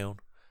running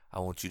around. I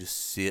want you to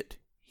sit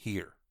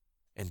here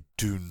and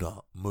do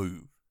not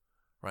move.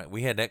 Right?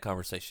 We had that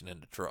conversation in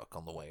the truck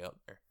on the way up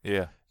there.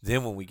 Yeah.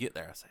 Then when we get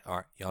there, I say, all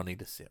right, y'all need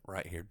to sit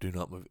right here. Do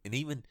not move. And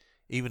even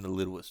the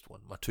littlest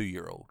one, my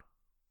 2-year-old.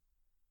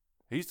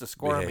 He's the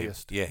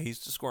squirmiest. Behaved. Yeah, he's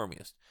the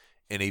squirmiest.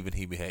 And even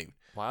he behaved.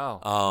 Wow.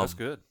 That's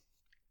good.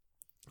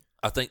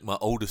 I think my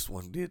oldest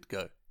one did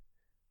go,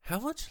 how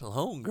much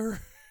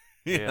longer?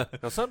 Yeah.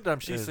 Because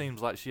sometimes she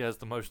seems like she has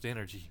the most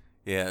energy.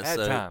 Yeah. At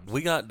times.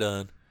 We got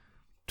done,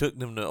 took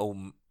them to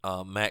old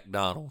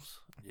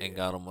McDonald's and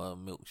got them a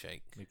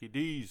milkshake. Mickey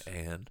D's.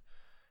 And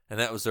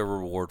that was their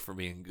reward for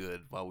being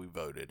good while we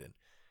voted.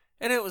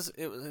 And it was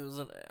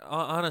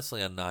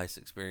honestly a nice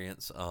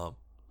experience.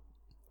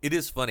 It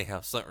is funny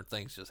how certain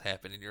things just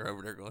happen and you're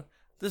over there going,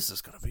 this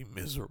is going to be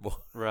miserable.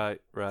 Right.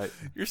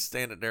 You're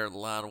standing there in the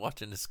line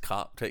watching this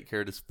cop take care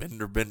of this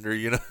fender bender,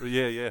 Yeah.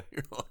 You're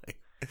like,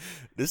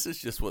 this is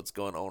just what's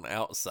going on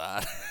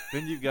outside.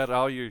 Then you've got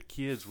all your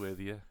kids with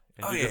you,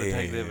 and you're going to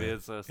take them in,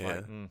 so it's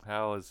like,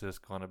 how is this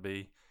going to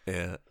be?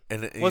 Yeah.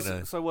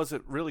 And so was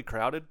it really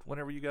crowded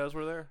whenever you guys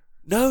were there?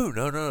 No,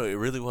 it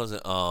really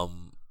wasn't.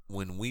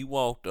 When we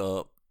walked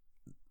up,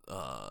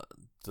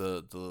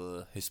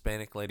 the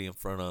Hispanic lady in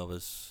front of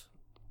us,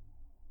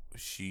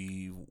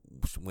 she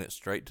went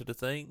straight to the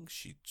thing.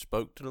 She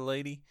spoke to the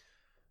lady.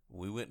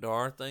 We went to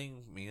our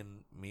thing. Me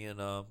and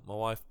my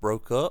wife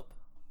broke up.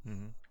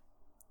 Mm-hmm.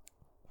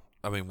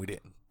 I mean, we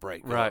didn't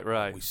break up.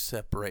 Right. We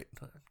separated.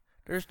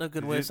 There's no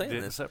good way of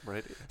saying this.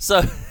 Separate it.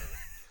 So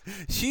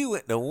she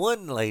went to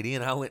one lady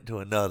and I went to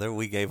another.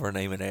 We gave her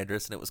name and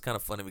address, and it was kind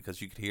of funny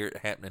because you could hear it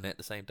happening at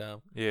the same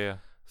time. Yeah.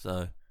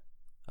 So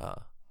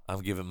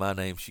I'm giving my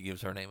name. She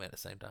gives her name at the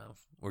same time.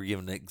 We're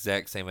giving the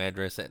exact same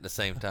address at the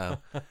same time.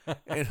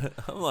 And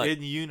I'm like,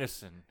 in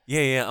unison.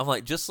 Yeah. I'm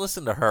like, just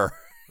listen to her.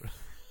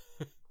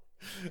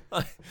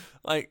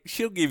 like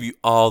she'll give you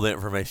all the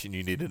information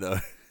you need to know.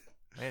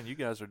 Man, you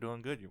guys are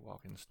doing good. You're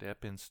walking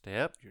step in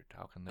step. You're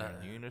talking there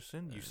in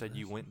unison. You said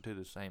you went into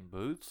the same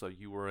booth, so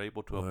you were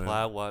able to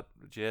apply what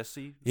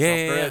Jesse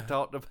had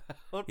talked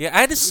about. Yeah,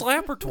 I had to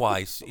slap her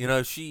twice. You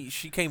know, she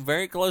came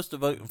very close to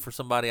voting for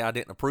somebody I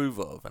didn't approve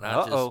of, and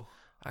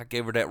I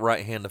gave her that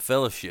right hand of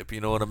fellowship. You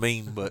know what I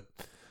mean? But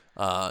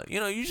you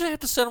know, you just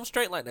have to set them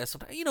straight like that.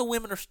 Sometimes, you know,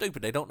 women are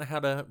stupid. They don't know how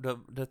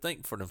to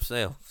think for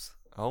themselves.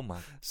 Oh my!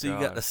 So you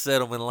got to set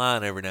them in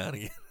line every now and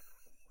again.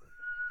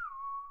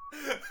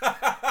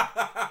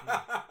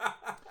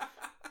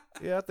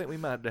 Yeah, I think we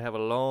might have to have a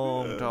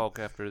long talk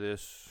after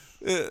this.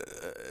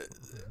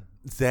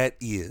 That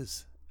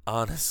is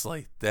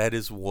honestly, that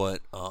is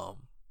what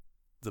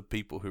the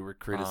people who were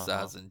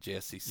criticizing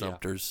Jesse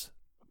Sumter's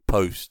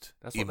post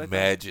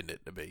imagined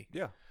it to be.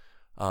 Yeah.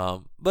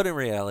 But in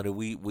reality,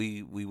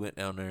 we went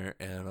down there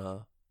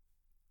and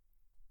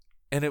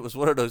it was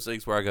one of those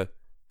things where I go,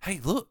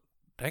 hey, look,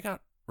 they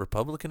got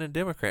Republican and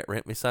Democrat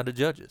right beside the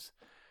judges.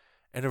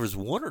 And there was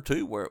one or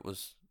two where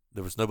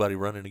there was nobody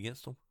running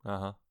against them.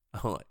 Uh-huh.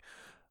 I'm like,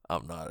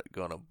 I'm not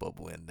going to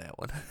bubble in that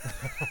one.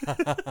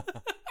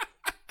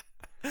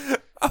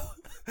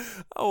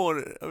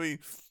 I mean,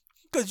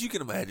 because you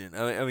can imagine.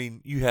 I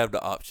mean, you have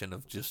the option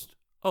of just,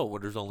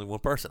 there's only one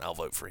person. I'll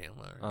vote for him.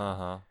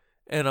 Uh-huh.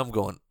 And I'm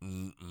going,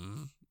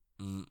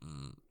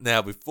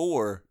 Now,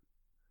 before,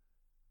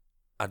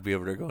 I'd be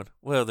over there going,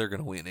 well, they're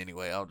going to win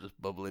anyway. I'll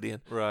just bubble it in.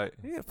 Right.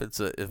 Yeah, if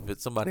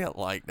it's somebody I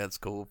like, that's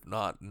cool. If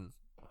not,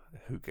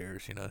 who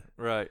cares, you know?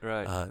 Right.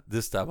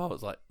 This time I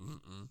was like,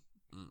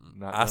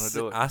 Not gonna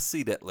do it. I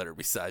see that letter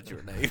beside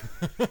your name.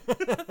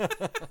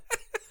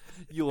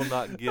 You will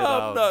not get.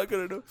 I'm not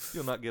gonna do.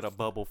 You'll not get a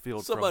bubble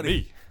filled from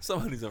me.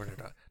 Somebody's over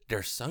there.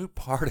 They're so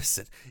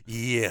partisan.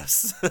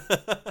 Yes,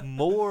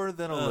 more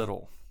than a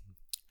little.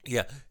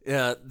 Yeah.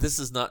 This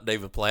is not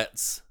David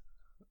Platt's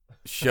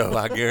show.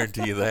 I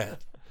guarantee you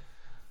that.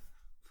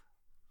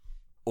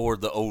 Or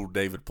the old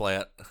David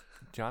Platt.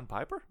 John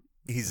Piper.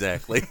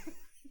 Exactly.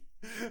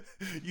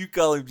 You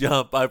call him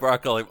John Piper. I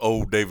call him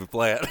old David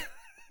Platt.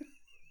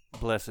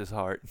 Bless his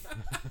heart.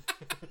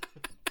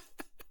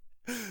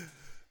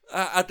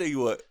 I tell you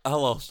what, I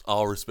lost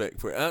all respect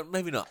for it.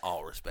 Maybe not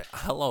all respect.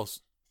 I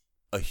lost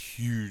a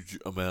huge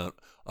amount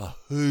of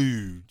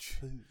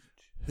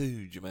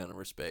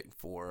respect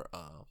for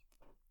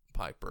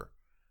Piper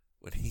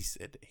when he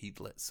said that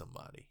he'd let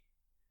somebody.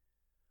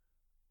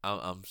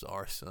 I'm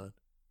sorry, son.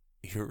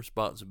 Your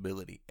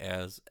responsibility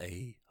as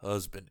a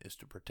husband is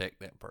to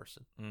protect that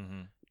person.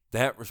 Mm-hmm.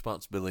 That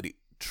responsibility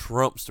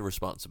trumps the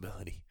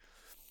responsibility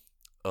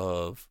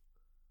of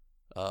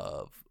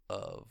how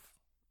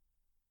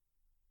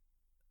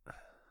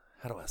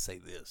do I say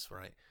this,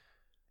 right?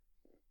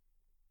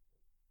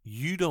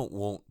 You don't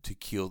want to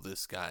kill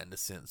this guy in the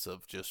sense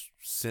of just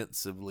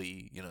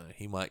sensibly, you know,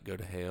 he might go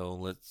to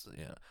hell.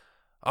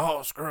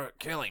 Screw it,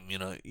 kill him, you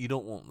know. You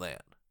don't want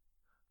that.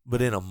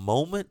 But in a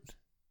moment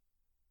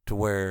to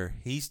where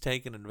he's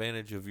taking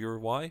advantage of your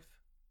wife,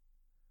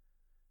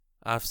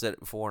 I've said it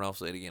before and I'll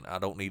say it again. I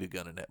don't need a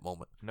gun in that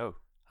moment. No.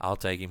 I'll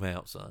take him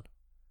out, son.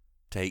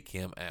 Take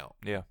him out.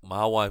 Yeah.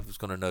 My wife is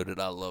going to know that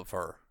I love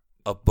her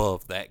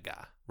above that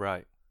guy.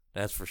 Right.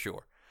 That's for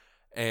sure.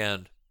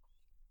 And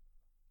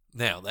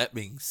now, that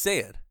being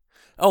said,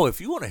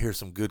 if you want to hear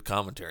some good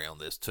commentary on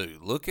this too,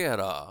 look at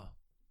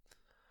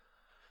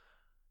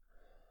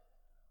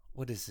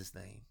what is his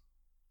name?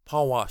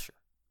 Paul Washer.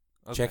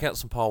 Okay. Check out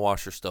some Paul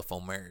Washer stuff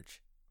on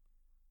marriage.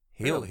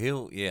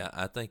 He'll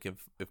I think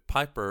if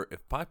Piper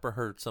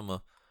heard some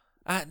of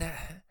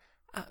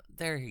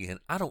there again,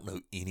 I don't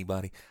know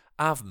anybody.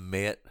 I've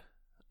met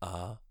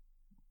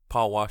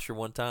Paul Washer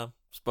one time,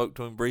 spoke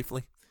to him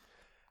briefly.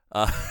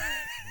 I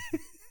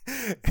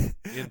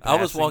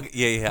was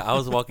walking I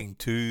was walking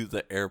to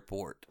the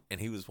airport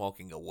and he was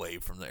walking away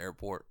from the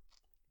airport.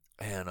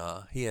 And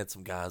he had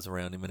some guys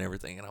around him and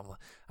everything, and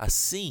I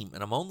see him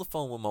and I'm on the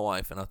phone with my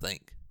wife and I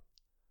think,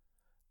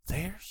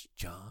 there's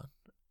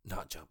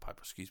not John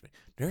Piper, excuse me.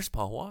 There's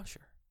Paul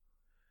Washer.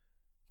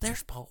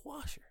 There's Paul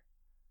Washer.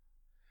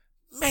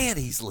 Man,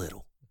 he's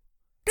little.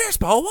 There's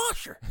Paul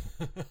Washer.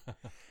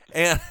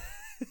 and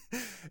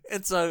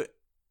so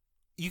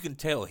you can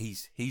tell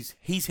he's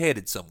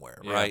headed somewhere,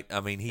 right?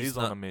 I mean, he's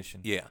on a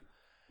mission. Yeah.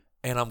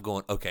 And I'm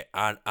going, okay,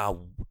 I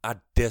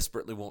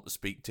desperately want to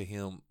speak to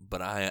him,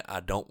 but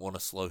I don't want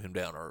to slow him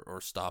down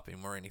or stop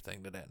him or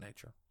anything to that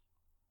nature.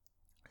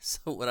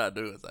 So what I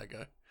do is I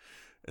go,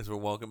 as we're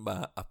walking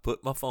by, I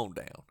put my phone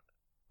down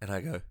and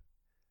I go,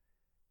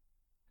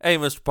 "Hey,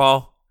 Mr.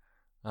 Paul."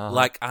 Uh-huh.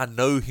 Like I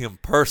know him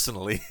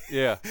personally.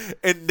 Yeah.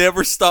 And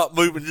never stopped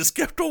moving, just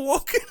kept on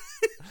walking.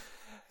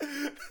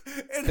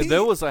 And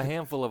there was a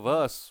handful of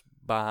us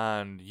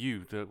behind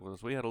you.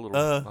 We had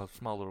a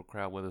small little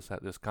crowd with us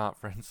at this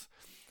conference,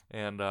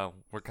 and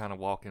we're kind of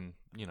walking,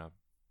 in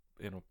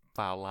a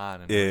file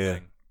line and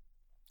everything.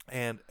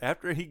 And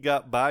after he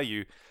got by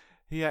you,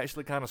 he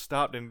actually kind of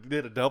stopped and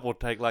did a double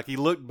take. Like he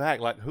looked back,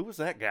 like, who was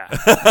that guy?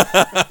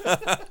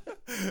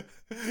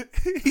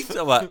 He's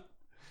like,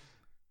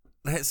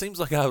 it seems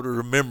like I would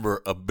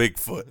remember a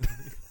Bigfoot.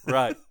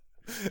 Right.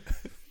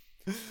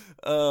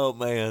 Oh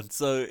man.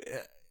 So,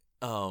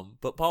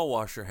 but Paul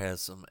Washer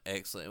has some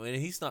excellent. I mean,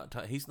 he's not,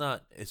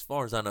 as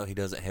far as I know, he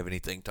doesn't have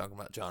anything talking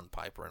about John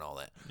Piper and all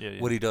that. Yeah.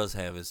 What he does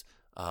have is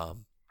a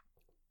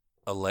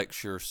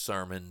lecture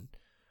sermon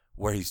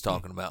where he's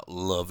talking about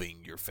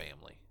loving your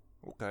family.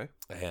 Okay.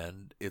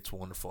 And it's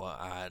wonderful.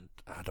 I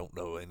don't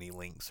know any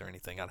links or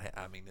anything.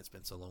 I mean, it's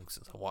been so long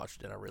since I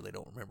watched it, I really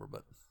don't remember.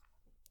 But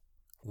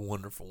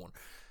wonderful one.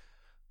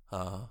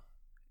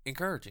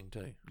 Encouraging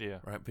too. Yeah.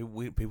 Right.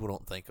 People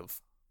don't think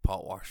of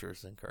Paul Washer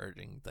as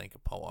encouraging. Think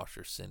of Paul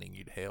Washer sending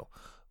you to hell,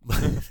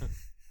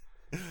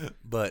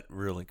 but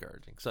real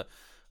encouraging. So,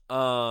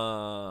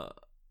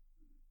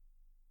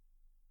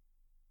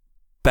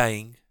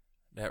 bang,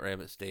 that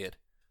rabbit's dead.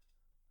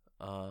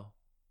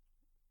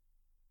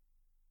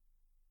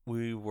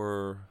 We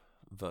were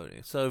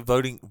voting. So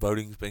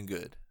voting's been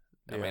good.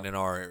 I mean, in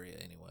our area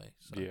anyway.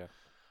 So. Yeah.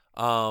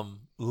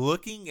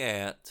 Looking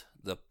at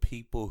the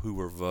people who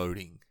were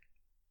voting,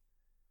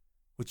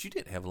 which you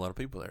didn't have a lot of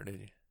people there, did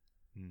you?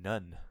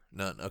 None.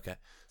 Okay.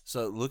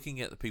 So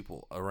looking at the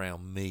people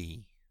around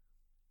me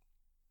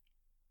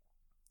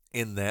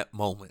in that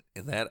moment,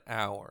 in that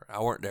hour,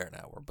 I weren't there an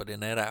hour, but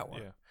in that hour,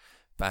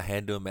 if I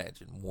had to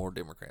imagine, more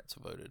Democrats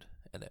voted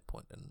at that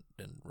point than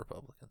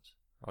Republicans.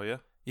 Oh yeah.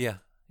 Yeah.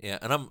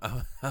 And I'm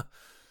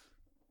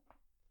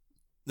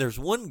there's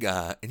one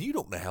guy, and you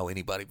don't know how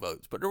anybody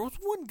votes, but there was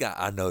one guy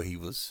I know he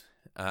was.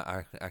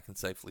 I can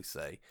safely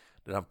say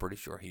that I'm pretty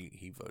sure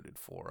he voted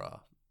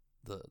for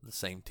the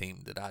same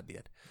team that I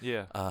did.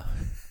 Yeah.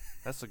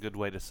 That's a good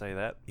way to say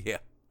that. Yeah.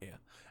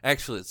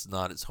 Actually, it's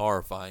not. It's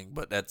horrifying,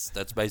 but that's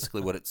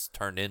basically what it's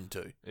turned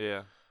into.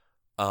 Yeah.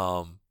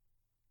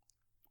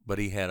 But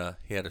he had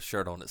a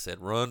shirt on that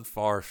said "Run,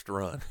 Forrest,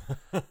 Run."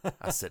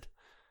 I said,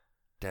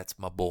 "That's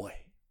my boy.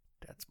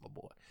 That's my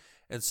boy."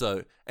 And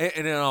so,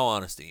 and in all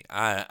honesty,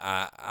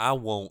 I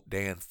want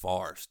Dan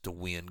Forrest to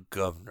win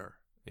governor.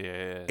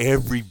 Yes.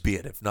 Every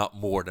bit, if not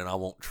more, than I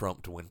want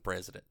Trump to win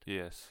president.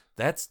 Yes.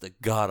 That's the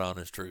God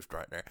honest truth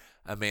right there.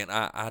 I mean,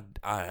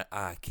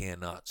 I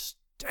cannot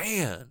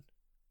stand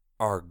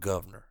our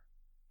governor.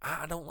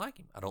 I don't like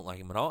him. I don't like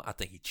him at all. I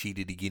think he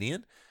cheated to get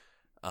in.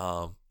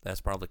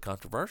 That's probably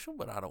controversial,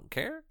 but I don't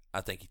care.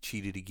 I think he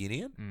cheated to get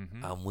in.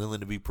 Mm-hmm. I'm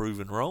willing to be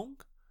proven wrong.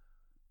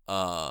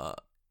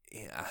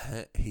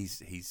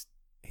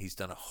 He's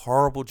done a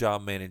horrible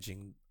job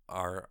managing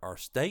our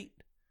state.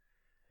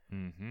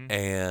 Mm-hmm.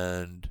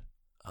 And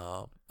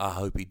I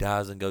hope he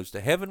dies and goes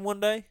to heaven one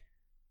day.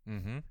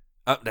 Mm-hmm.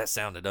 That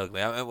sounded ugly.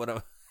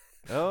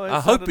 Oh, I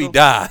hope he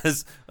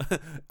dies.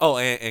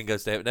 And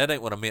goes to heaven. That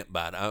ain't what I meant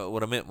by it.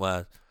 What I meant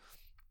was,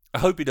 I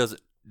hope he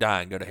doesn't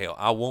die and go to hell.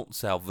 I want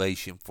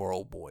salvation for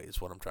old boy,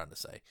 is what I'm trying to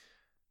say.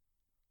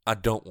 I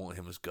don't want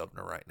him as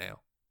governor right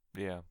now.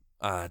 Yeah.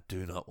 I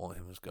do not want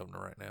him as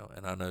governor right now.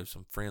 And I know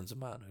some friends of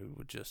mine who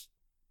would just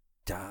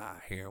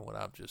die hearing what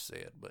I've just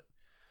said. But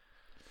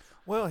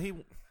well, he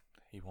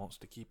wants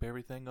to keep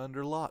everything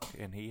under lock,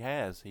 and he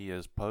has. He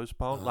has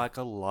postponed like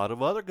a lot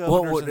of other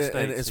governors and states.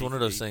 And it's one of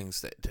those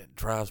things that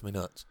drives me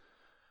nuts.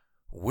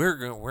 We're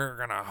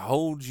gonna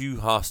hold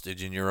you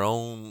hostage in your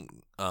own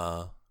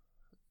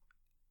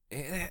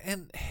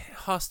and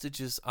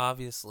hostage is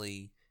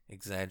obviously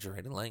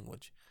exaggerated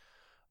language,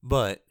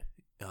 but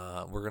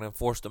we're going to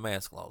enforce the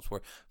mask laws.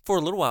 Where for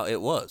a little while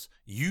it was,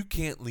 you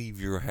can't leave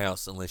your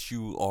house unless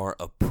you are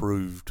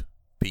approved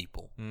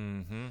people.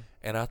 Mm-hmm.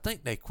 And I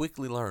think they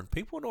quickly learned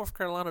people in North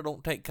Carolina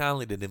don't take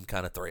kindly to them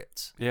kind of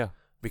threats. Yeah.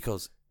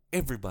 Because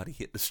everybody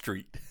hit the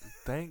street.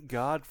 Thank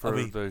God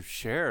for the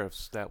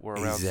sheriffs that were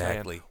around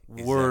saying,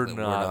 we're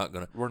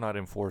not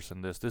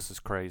enforcing this. This is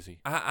crazy.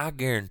 I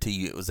guarantee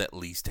you it was at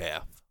least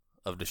half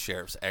of the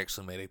sheriffs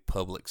actually made a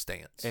public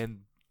stance.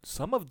 And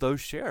some of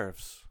those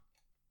sheriffs,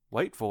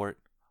 wait for it,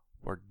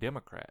 were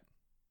Democrat.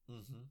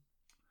 Mm-hmm.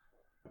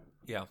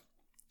 Yeah.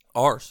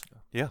 Ours.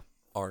 Yeah.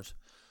 Ours.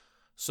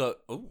 So,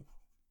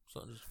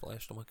 something just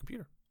flashed on my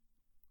computer.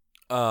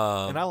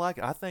 And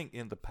I think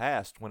in the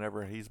past,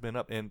 whenever he's been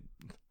up, and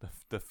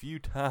the few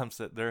times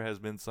that there has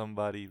been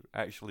somebody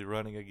actually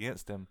running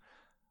against him,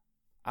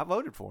 I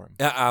voted for him.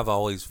 I've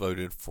always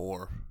voted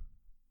for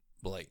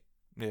Blake.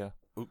 Yeah.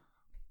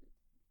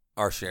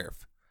 Our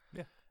sheriff.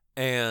 Yeah.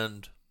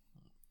 And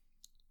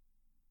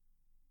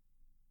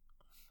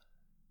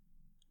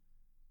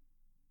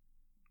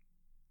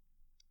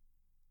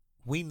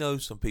we know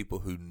some people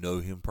who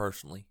know him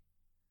personally.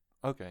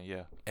 Okay,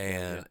 yeah.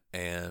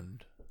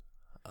 and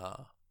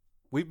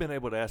We've been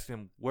able to ask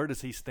him, where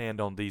does he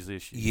stand on these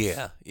issues?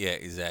 yeah,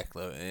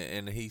 exactly.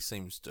 And he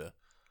seems to,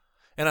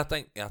 and I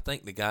think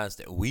the guys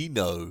that we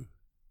know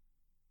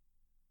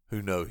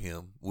who know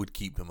him would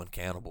keep him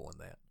accountable in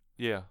that.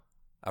 Yeah.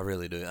 I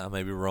really do. I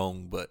may be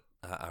wrong, but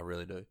I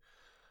really do.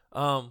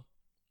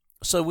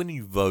 So when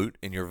you vote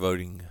and you're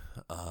voting,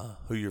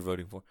 who you're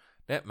voting for,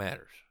 that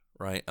matters,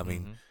 right? I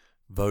mean,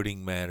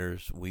 voting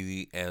matters.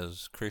 We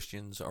as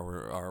Christians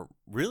are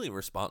really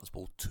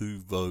responsible to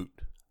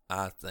vote,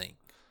 I think.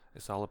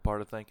 It's all a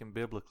part of thinking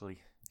biblically.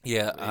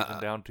 Yeah. Even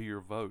down to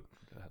your vote,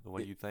 the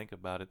way you think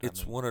about it.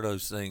 It's one of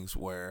those things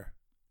where,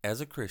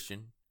 as a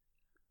Christian,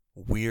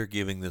 we are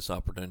giving this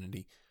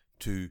opportunity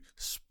to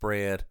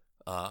spread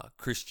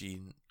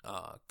Christian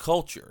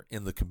culture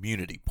in the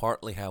community.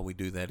 Partly how we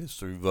do that is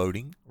through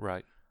voting.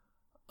 Right.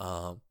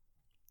 And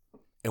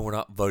we're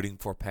not voting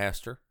for a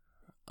pastor.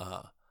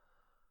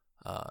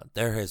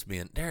 There has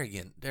been, there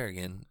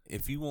again,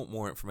 if you want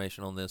more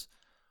information on this,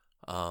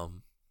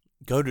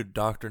 go to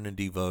Doctrine and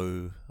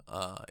Devo.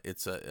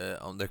 It's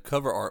on their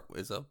cover art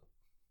is a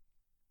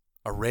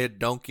red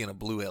donkey and a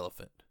blue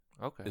elephant.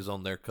 Okay. Is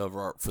on their cover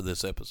art for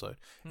this episode.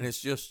 And it's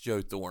just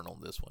Joe Thorne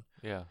on this one.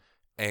 Yeah.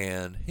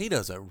 And he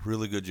does a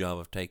really good job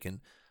of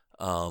taking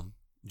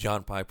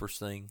John Piper's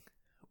thing,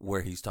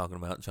 where he's talking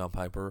about John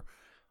Piper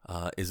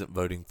isn't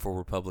voting for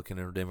Republican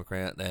or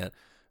Democrat,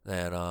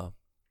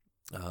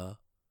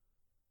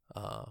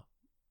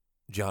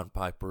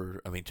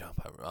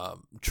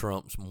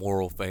 Trump's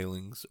moral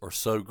failings are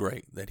so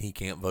great that he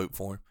can't vote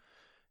for him,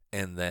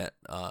 and that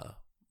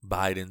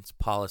Biden's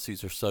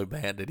policies are so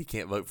bad that he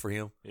can't vote for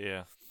him.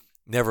 Yeah.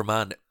 Never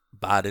mind that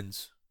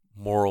Biden's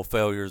moral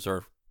failures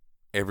are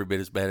every bit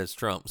as bad as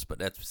Trump's, but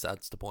that's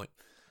besides the point.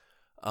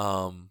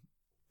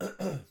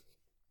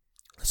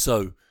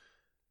 So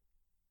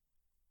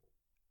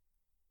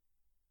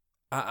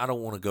I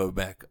don't want to go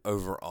back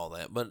over all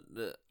that, but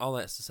all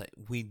that's to say,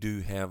 we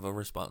do have a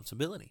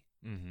responsibility.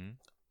 Mm-hmm.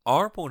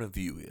 Our point of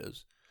view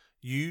is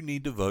you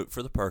need to vote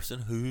for the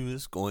person who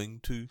is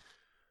going to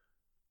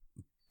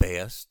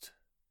best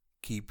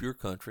keep your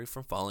country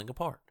from falling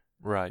apart.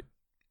 Right.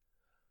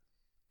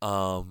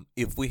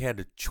 If we had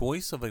a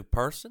choice of a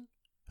person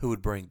who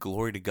would bring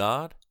glory to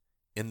God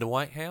in the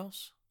White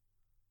House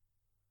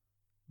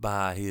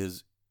by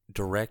his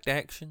direct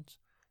actions,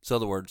 so in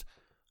other words,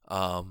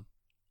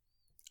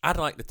 I'd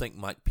like to think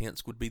Mike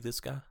Pence would be this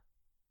guy.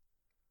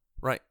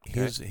 Right.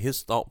 Okay.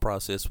 His thought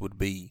process would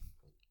be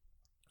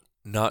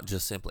not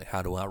just simply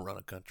how do I run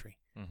a country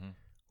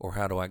or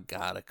how do I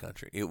guide a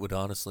country. It would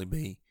honestly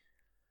be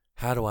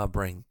how do I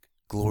bring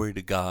glory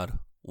to God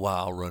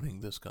while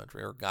running this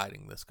country or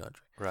guiding this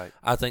country. Right.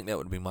 I think that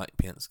would be Mike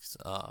Pence's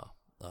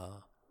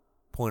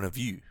point of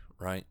view,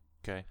 right?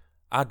 Okay.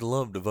 I'd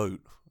love to vote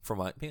for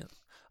Mike Pence.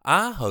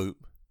 I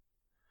hope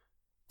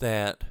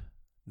that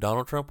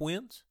Donald Trump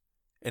wins,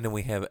 and then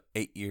we have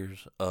 8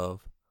 years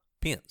of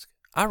Pence.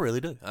 I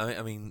really do.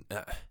 I mean,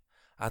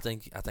 I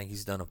think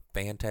he's done a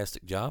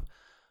fantastic job.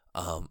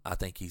 I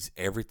think he's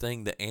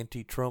everything the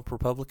anti-Trump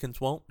Republicans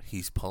want.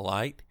 He's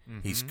polite.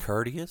 He's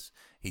courteous.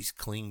 He's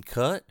clean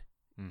cut.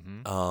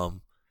 He's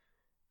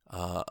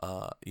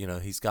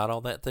got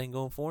all that thing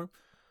going for him.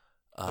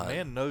 The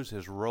man knows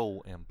his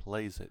role and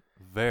plays it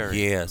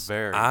very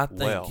well. I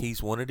think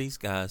he's one of these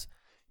guys.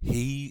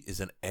 He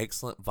is an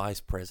excellent vice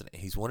president.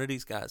 He's one of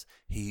these guys.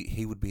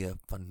 He would be a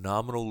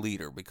phenomenal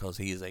leader because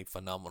he is a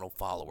phenomenal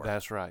follower.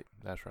 That's right.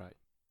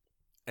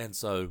 And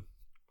so,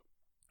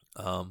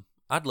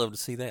 I'd love to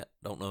see that.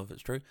 Don't know if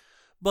it's true,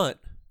 but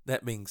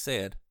that being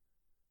said,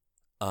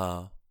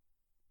 we're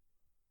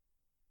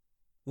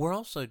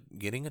also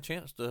getting a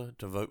chance to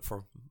vote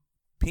for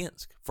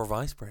Pence for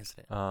vice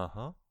president.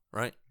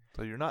 Right.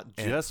 So you're not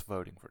just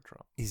voting for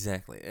Trump.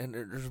 Exactly, and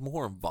there's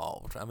more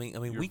involved. I mean,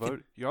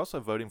 you're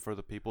also voting for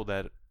the people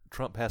that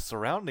Trump has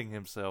surrounding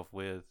himself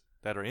with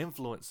that are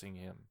influencing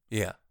him.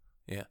 Yeah.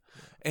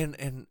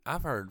 And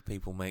I've heard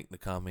people make the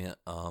comment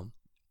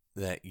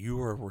that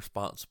you are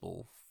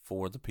responsible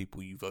for the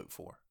people you vote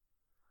for.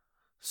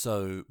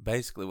 So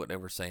basically, what they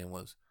were saying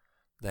was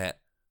that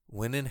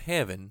when in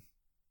heaven,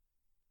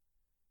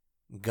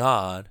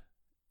 God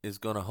is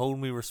going to hold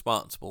me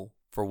responsible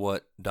for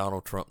what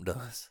Donald Trump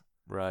does.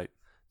 Right.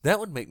 That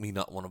would make me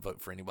not want to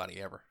vote for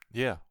anybody ever.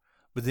 Yeah.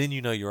 But then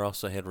you're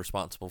also held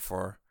responsible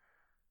for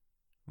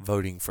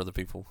voting for the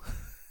people.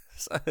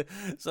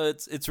 so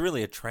it's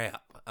really a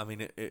trap. I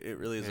mean, it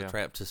really is a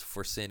trap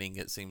for sinning,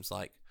 it seems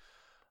like.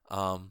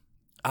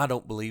 I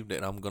don't believe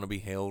that I'm going to be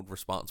held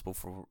responsible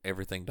for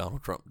everything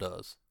Donald Trump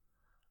does.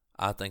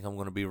 I think I'm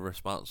going to be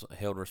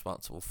held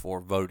responsible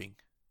for voting.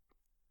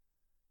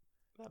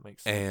 That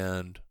makes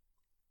sense.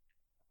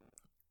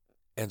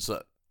 And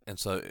so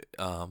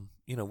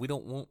we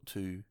don't want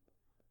to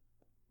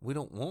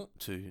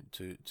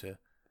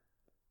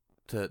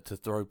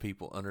throw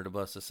people under the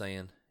bus of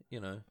saying,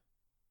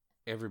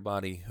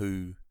 everybody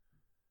who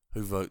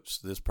votes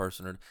this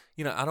person, or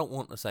I don't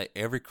want to say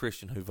every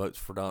Christian who votes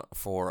for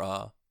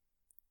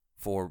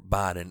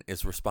Biden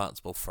is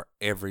responsible for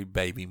every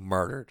baby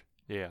murdered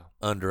Yeah.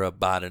 under a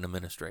Biden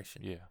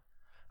administration. Yeah.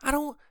 I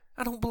don't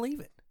believe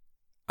it.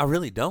 I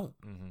really don't.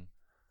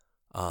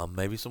 Mm-hmm.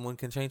 Maybe someone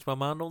can change my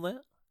mind on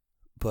that,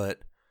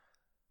 but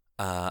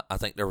I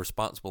think they're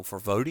responsible for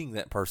voting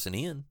that person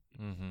in,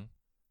 Mm-hmm.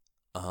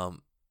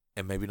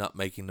 and maybe not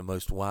making the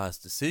most wise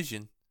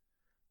decision,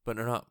 but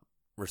they're not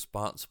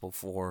responsible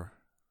for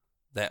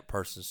that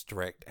person's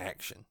direct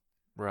action.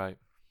 Right.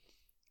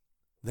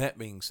 That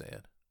being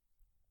said,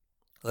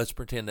 let's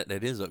pretend that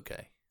that is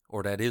okay,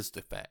 or that is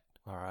the fact,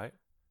 All right.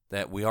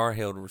 that we are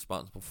held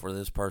responsible for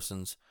this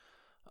person's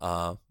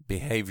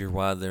behavior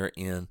while they're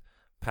in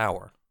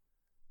power.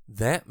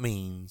 That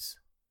means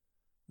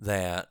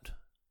that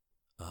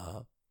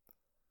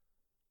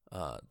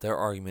their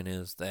argument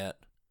is that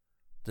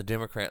the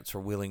Democrats are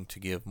willing to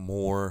give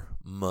more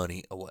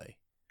money away,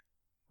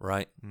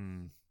 right,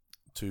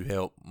 to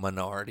help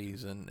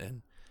minorities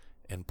and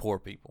poor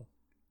people.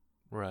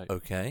 Right.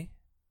 Okay.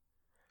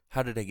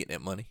 How did they get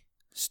that money?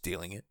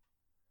 Stealing it.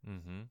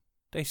 Mm-hmm.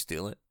 They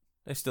steal it.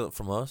 They steal it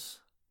from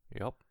us.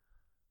 Yep.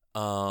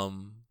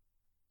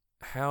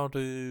 How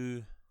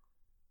do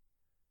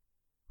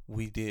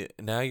we did?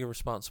 Now you're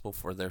responsible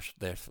for their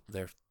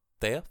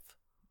theft.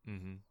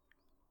 Mm-hmm.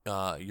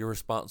 You're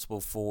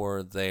responsible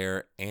for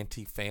their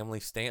anti-family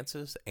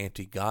stances,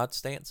 anti-God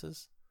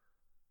stances,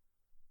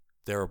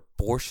 their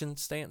abortion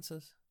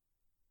stances.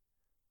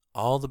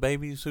 All the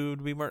babies who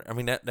would be murdered. I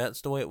mean, that's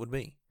the way it would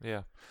be.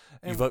 Yeah.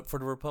 You vote for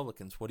the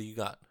Republicans. What do you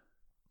got?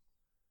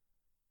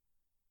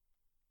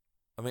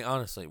 I mean,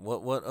 honestly,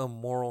 what a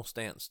moral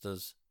stance do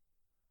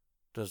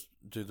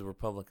the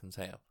Republicans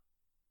have?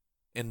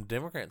 In the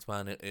Democrats'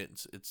 mind,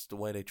 it's the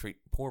way they treat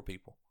poor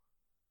people.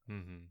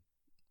 Mm-hmm.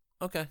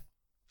 Okay.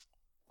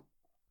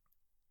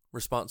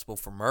 Responsible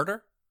for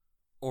murder,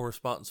 or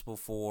responsible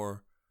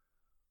for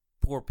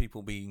poor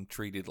people being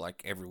treated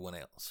like everyone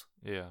else?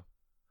 Yeah.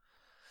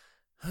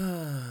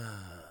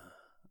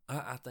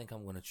 I think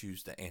I'm going to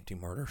choose the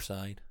anti-murder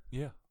side.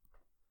 Yeah.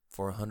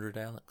 For 100,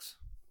 Alex.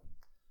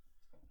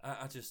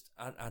 I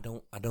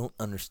don't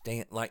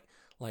understand. Like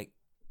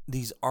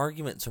these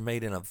arguments are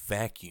made in a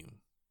vacuum.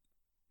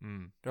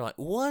 They're like,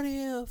 what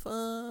if,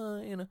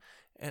 and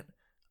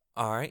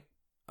all right.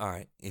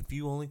 If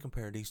you only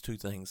compare these two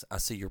things, I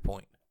see your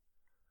point.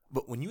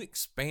 But when you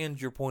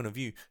expand your point of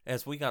view,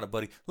 as we got a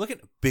buddy, look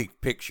at the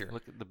big picture.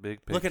 Look at the big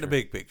picture. Look at the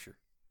big picture.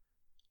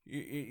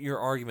 Your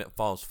argument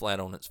falls flat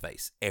on its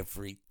face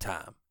every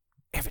time.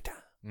 Every time.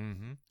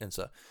 Mm-hmm. And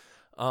so,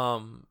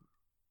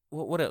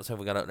 what else have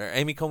we got up there?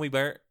 Amy Coney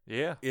Barrett.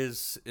 Yeah.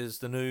 Is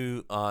the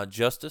new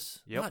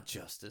Justice? Yep. Not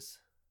Justice.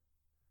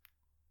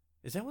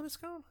 Is that what it's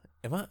called?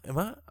 Am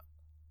I?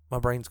 My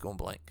brain's going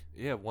blank.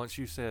 Yeah. Once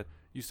you said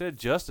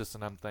justice,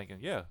 and I'm thinking,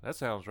 yeah, that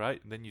sounds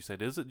right. And then you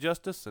said, is it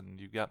justice? And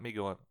you got me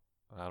going,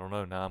 I don't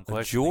know. Now I'm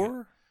questioning. A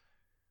juror?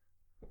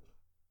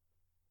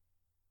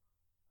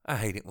 I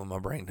hate it when my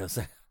brain does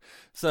that.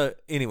 So,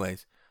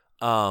 anyways,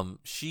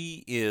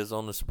 she is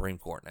on the Supreme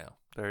Court now.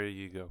 There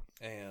you go.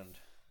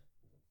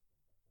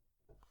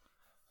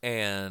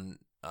 And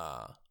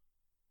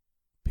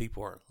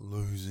people are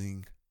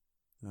losing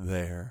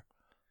their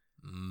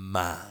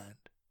mind.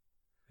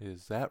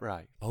 Is that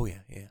right? Oh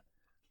yeah.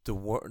 The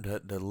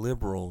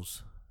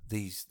liberals,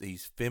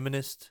 these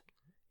feminists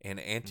and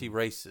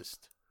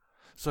anti-racist.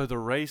 So the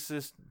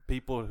racist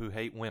people who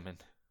hate women.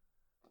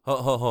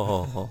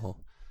 Ho.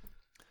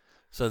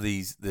 So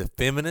the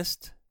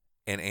feminist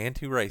and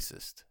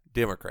anti-racist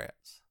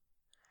Democrats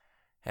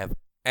have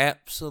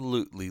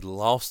absolutely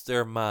lost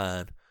their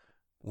mind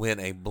when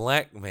a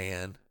black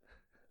man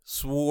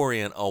swore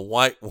in a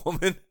white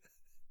woman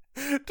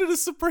to the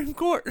Supreme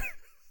Court.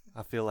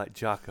 I feel like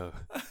Jocko.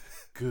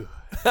 Good.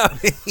 I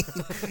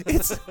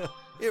mean,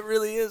 it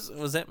really is.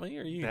 Was that me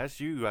or you? That's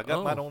you. I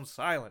got mine on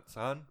silent,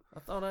 son. I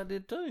thought I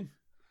did too.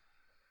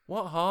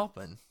 What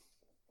happened?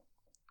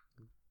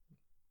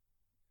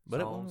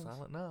 But it was on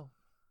silent now.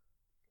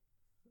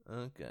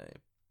 Okay.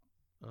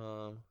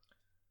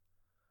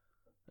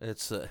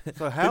 It's so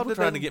how people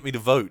trying to get me to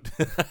vote.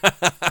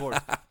 Of course,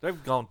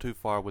 they've gone too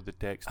far with the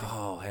texting.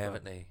 Oh,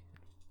 haven't they?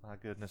 My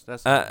goodness,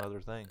 that's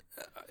another thing.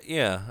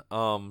 Yeah.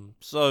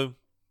 So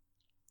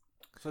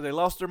they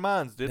lost their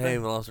minds, didn't they? They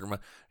lost their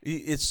mind.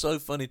 It's so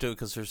funny too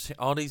because there's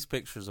all these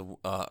pictures of,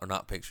 or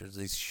not pictures,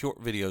 these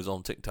short videos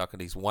on TikTok of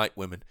these white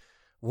women.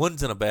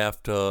 One's in a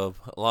bathtub.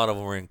 A lot of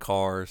them are in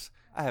cars,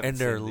 and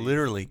they're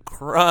literally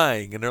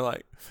crying, and they're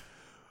like,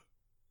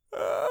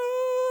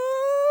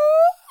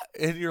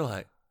 and you're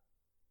like,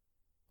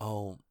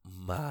 oh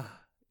my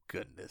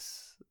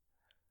goodness.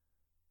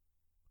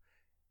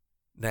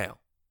 Now,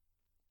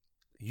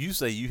 you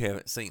say you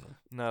haven't seen them.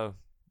 No.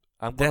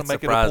 I'm going to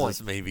make it a point. That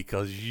surprises me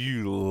because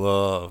you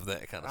love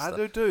that kind of stuff. I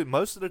do too.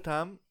 Most of the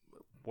time,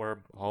 where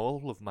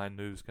all of my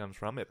news comes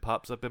from. It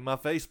pops up in my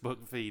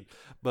Facebook feed.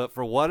 But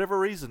for whatever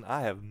reason,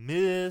 I have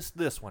missed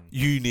this one.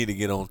 You need to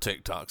get on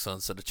TikTok,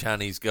 son, so the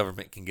Chinese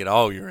government can get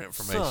all your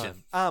information.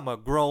 Son, I'm a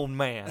grown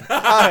man.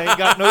 I ain't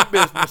got no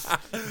business.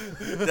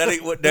 That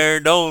ain't what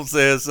Darren Doan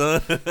says,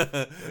 son.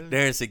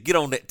 Darren said, get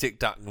on that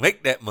TikTok and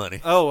make that money.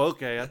 Oh,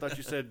 okay. I thought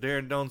you said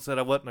Darren Doan said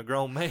I wasn't a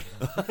grown man.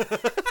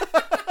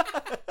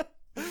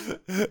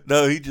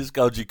 No, he just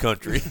called you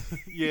country.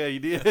 Yeah, he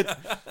did.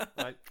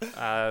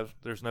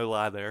 There's no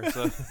lie there.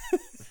 So,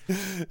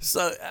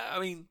 So, I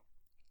mean,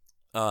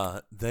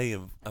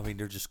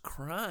 they're just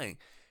crying.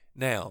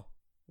 Now,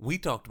 we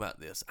talked about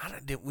this.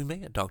 We may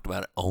have talked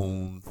about it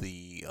on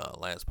the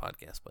last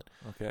podcast, but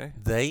okay.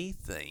 they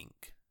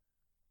think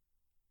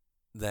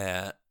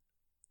that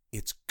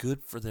it's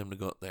good for them to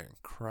go up there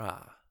and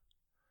cry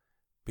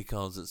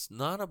because it's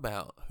not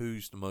about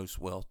who's the most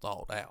well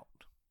thought out.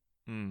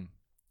 Mm.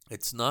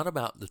 It's not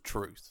about the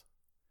truth.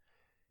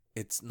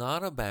 It's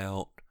not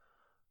about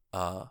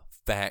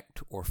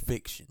fact or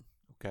fiction.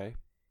 Okay.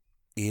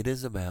 It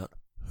is about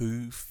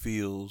who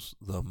feels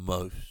the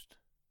most.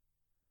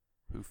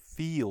 Who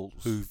feels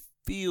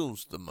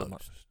The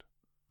most.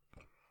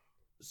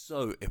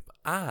 So if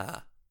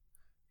I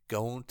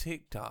go on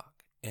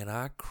TikTok and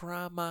I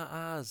cry my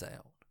eyes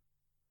out,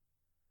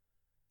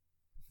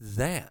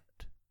 that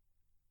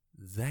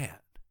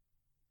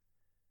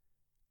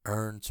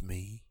earns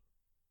me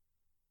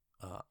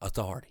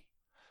authority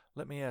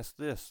Let me ask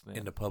this then.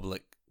 in the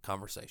public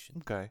conversation.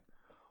 Okay.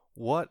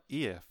 What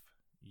if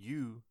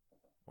you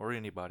or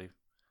anybody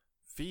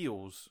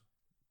feels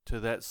to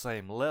that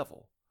same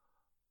level,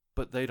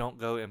 but they don't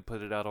go and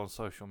put it out on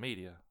social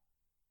media?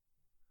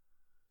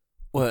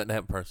 Well,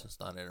 that person's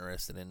not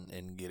interested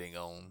in getting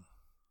on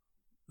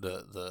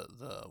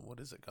the what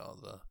is it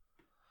called?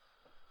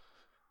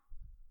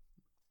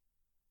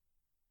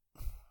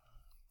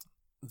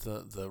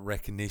 The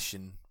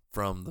recognition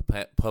from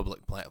the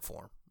public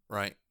platform,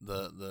 right?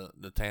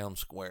 The town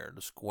square,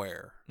 the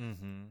square.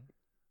 Mm-hmm.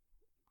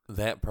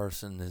 That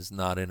person is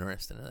not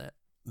interested in that.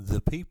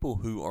 The people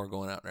who are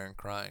going out there and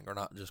crying are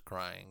not just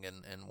crying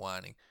and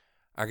whining.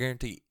 I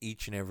guarantee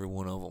each and every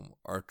one of them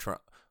are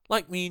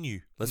like me and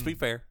you. Let's be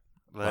fair.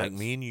 Like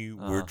me and you,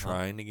 we're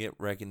trying to get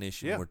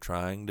recognition. Yeah. We're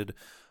trying to.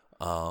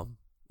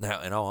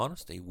 Now, in all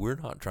honesty, we're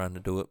not trying to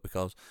do it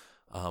because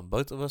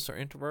both of us are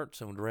introverts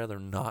and would rather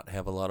not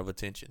have a lot of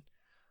attention.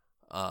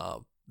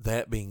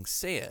 That being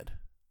said,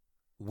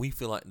 we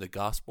feel like the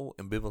gospel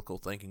and biblical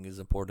thinking is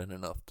important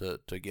enough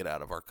to get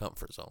out of our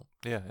comfort zone.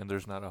 Yeah, and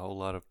there's not a whole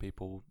lot of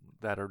people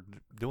that are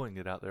doing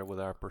it out there with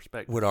our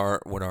perspective. With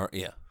our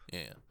yeah.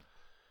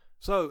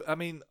 So, I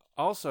mean,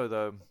 also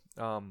though,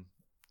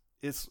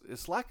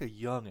 it's like a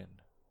youngin'.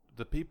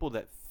 The people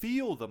that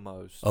feel the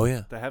most,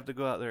 that have to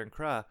go out there and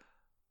cry,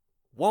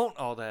 want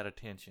all that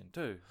attention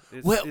too.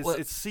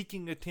 It's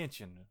seeking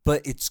attention.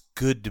 But it's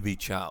good to be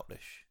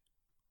childish.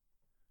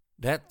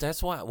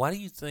 That's why. Why do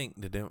you think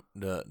the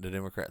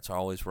Democrats are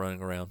always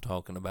running around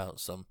talking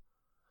about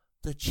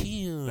the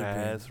children?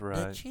 That's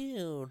right. The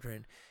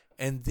children.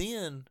 And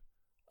then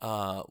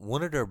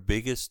one of their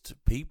biggest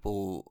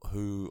people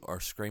who are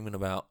screaming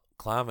about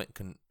climate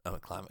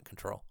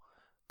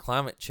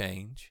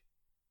change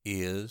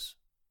is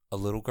a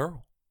little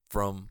girl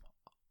from,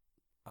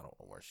 I don't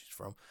know where she's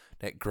from,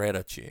 that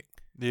Greta chick.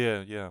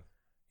 Yeah.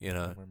 You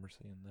know, I remember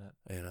seeing that.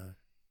 You know,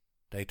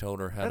 they told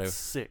her how That's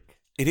sick.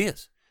 It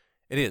is.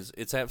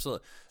 It's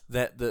absolutely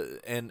that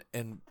and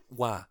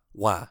why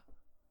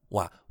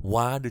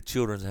do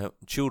children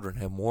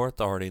have more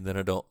authority than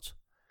adults?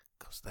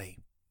 Because they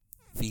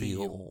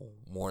feel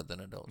more than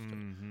adults do.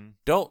 Mm-hmm.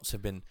 Adults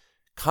have been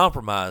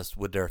compromised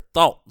with their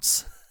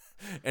thoughts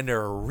and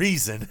their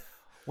reason.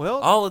 Well,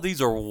 all of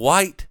these are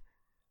white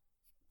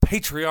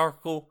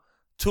patriarchal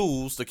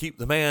tools to keep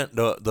the man,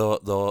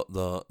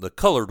 the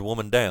colored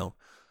woman down.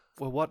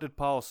 Well, what did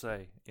Paul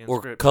say in or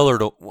Scripture?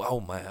 Colored?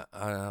 Oh man,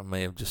 I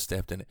may have just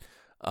stepped in it.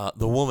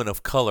 The woman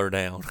of color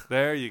down.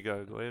 There you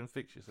go. Go ahead and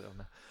fix yourself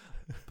now.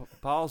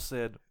 Paul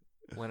said,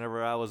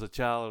 "Whenever I was a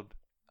child,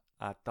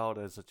 I thought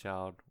as a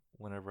child.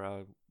 Whenever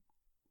I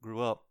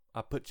grew up,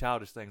 I put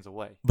childish things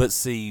away." But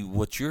see,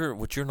 what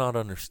you're not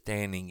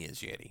understanding is,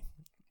 Yeti.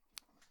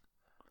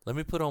 Let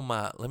me put on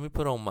my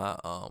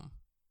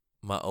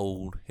my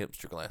old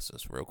hipster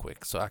glasses real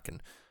quick so I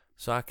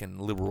can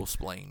liberal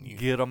explain you.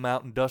 Get them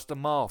out and dust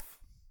them off.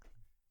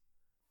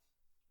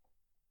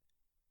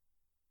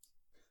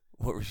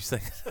 What were you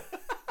saying?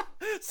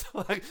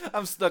 So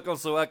I'm stuck on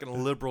so I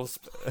can liberal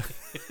explain.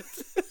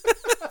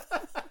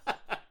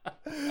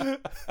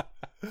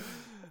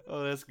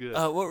 Oh, that's good.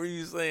 What were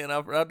you saying?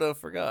 I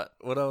forgot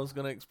what I was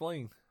going to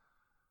explain.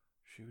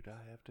 Shoot,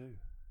 I have to.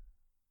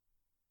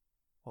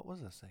 What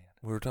was I saying?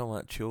 We were talking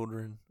about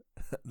children.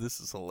 This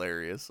is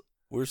hilarious.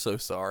 We're so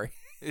sorry.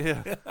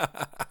 Yeah.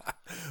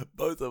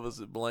 Both of us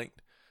have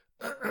blanked.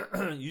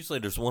 Usually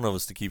there's one of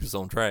us to keep us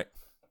on track.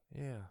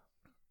 Yeah.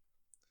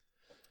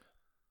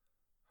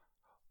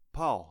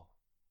 Paul.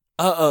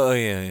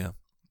 Yeah.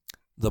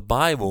 The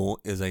Bible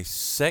is a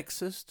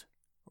sexist,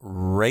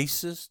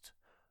 racist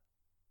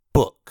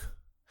book.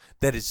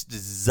 that is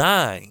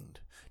designed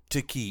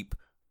to keep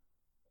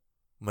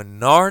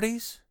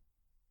minorities,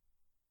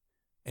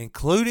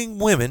 including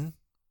women,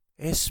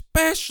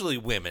 especially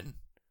women,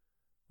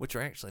 which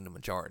are actually the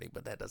majority,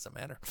 but that doesn't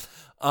matter,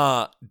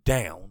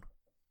 down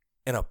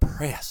and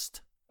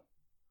oppressed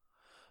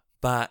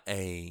by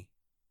a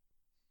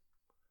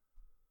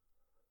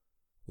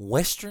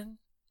Western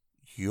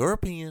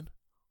European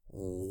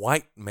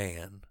white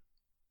man.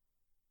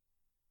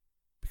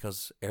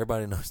 Because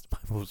everybody knows the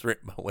Bible was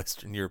written by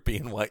Western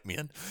European white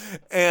men.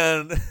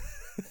 And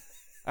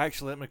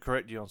Actually, let me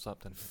correct you on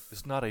something.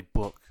 It's not a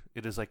book.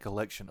 It is a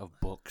collection of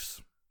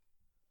books.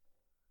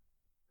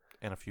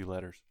 And a few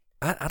letters.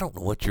 I don't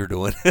know what you're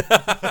doing.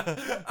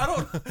 I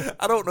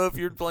don't know if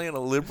you're playing a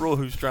liberal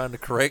who's trying to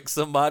correct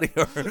somebody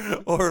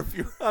or if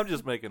you're... I'm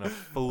just making a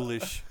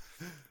foolish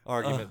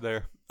argument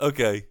there.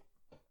 Okay.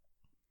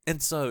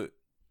 And so,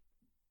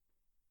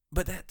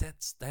 but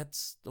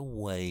that's the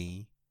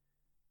way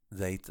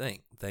they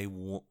think. They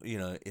want,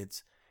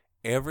 it's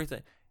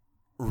everything.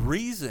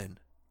 Reason.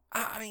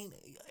 I mean,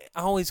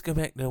 I always go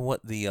back to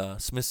what the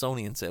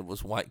Smithsonian said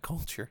was white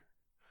culture.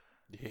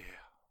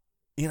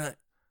 Yeah.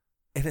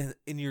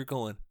 And you're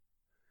going,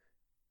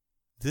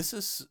 this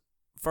is,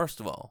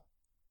 first of all,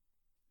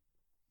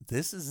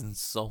 this is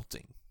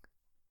insulting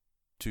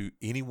to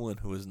anyone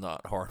who is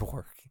not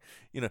hardworking.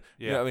 You know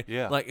what I mean?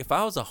 Yeah. Like, if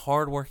I was a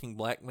hardworking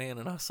black man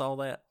and I saw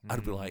that,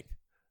 I'd be like,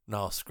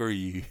 no, screw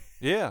you.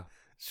 Yeah.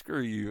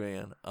 Screw you,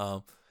 man.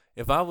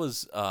 If I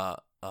was,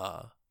 a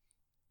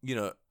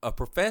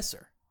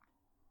professor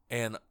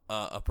and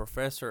a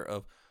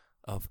professor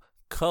of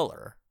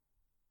color,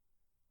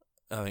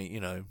 I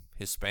mean,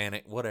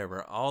 Hispanic,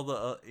 whatever, all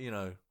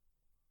the,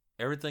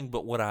 everything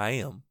but what I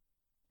am.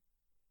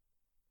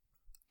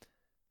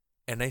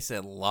 And they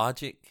said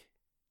logic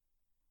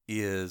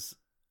is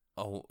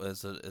a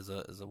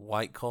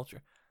white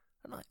culture.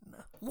 I'm like, no.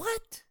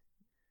 What?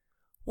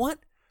 What?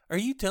 Are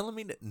you telling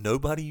me that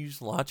nobody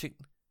used logic?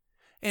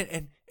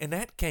 And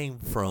that came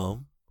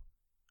from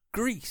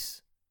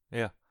Greece.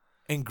 Yeah.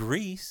 And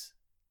Greece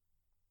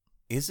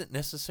isn't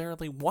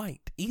necessarily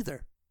white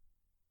either.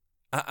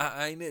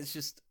 I it's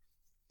just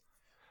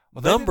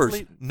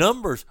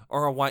numbers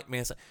are a white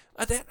man's.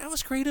 That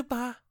was created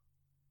by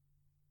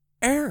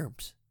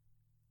Arabs.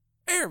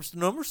 The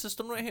number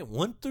system right here,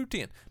 1 through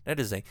 10. That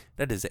is an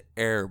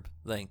Arab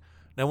thing.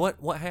 Now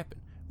what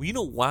happened? Well, you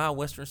know why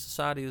Western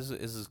society is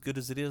as good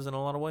as it is in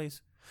a lot of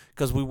ways?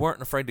 Because we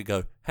weren't afraid to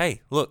go,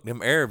 hey, look,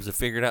 them Arabs have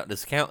figured out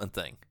this counting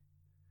thing.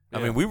 Yeah.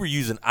 I mean, we were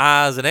using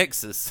I's and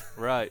X's.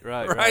 Right.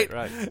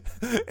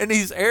 And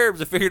these Arabs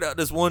have figured out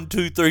this 1,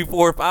 2, 3,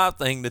 4, 5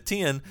 thing to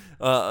 10,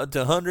 to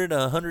 100,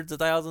 hundreds of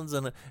thousands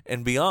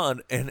and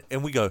beyond.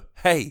 And we go,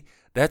 hey,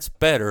 that's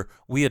better.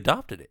 We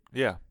adopted it.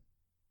 Yeah.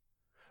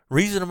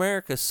 Reason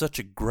America is such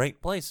a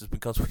great place is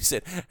because we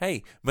said,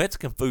 hey,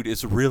 Mexican food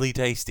is really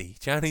tasty.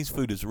 Chinese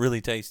food is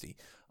really tasty.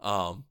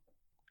 Common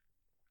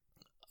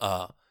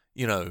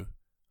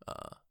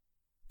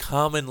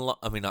law,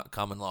 I mean, not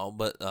common law,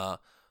 but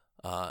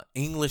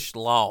English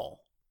law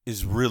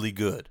is really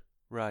good.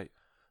 Right.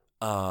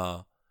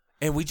 And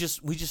we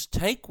just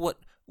take what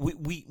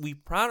we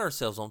pride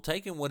ourselves on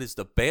taking what is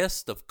the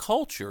best of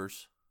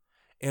cultures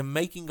and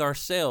making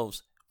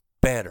ourselves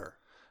better.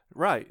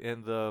 Right.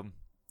 And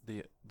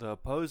the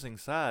opposing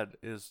side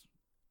is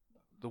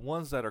the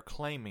ones that are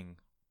claiming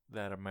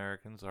that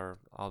Americans are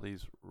all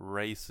these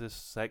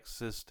racist,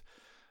 sexist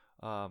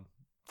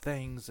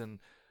things, and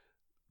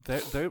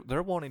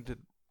they're wanting to,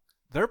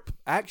 they're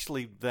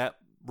actually that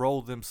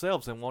role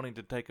themselves and wanting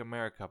to take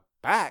America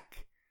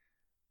back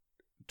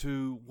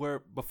to where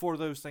before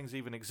those things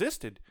even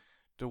existed,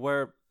 to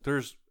where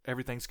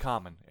everything's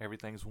common,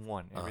 everything's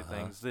one,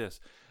 everything's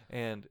this,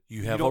 and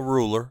you have a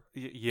ruler,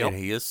 yep. And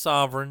he is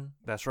sovereign.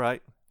 That's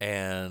right.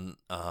 And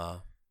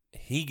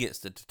he gets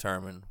to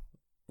determine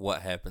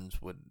what happens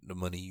with the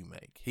money you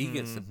make. He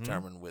gets to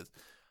determine with...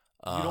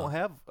 you don't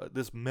have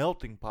this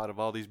melting pot of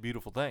all these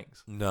beautiful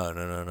things.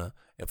 No.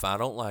 If I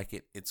don't like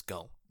it, it's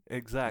gone.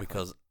 Exactly.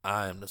 Because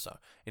I am the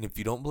sovereign. And if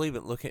you don't believe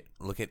it, look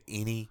at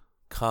any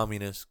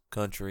communist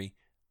country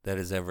that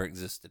has ever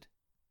existed.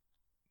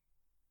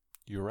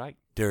 You're right.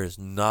 There is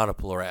not a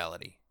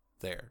plurality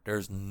there.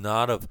 There's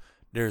not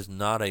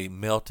a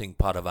melting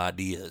pot of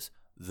ideas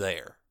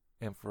there.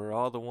 And for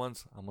all the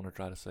ones, I'm going to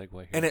try to segue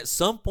here. And at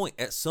some point,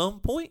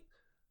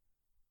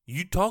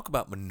 you talk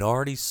about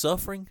minorities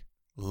suffering,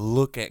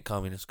 look at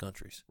communist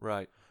countries.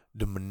 Right.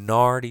 The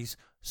minorities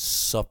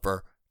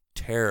suffer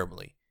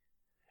terribly.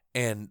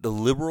 And the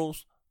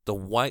liberals, the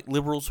white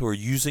liberals who are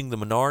using the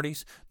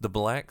minorities, the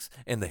blacks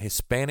and the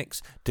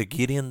Hispanics to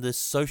get in this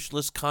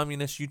socialist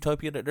communist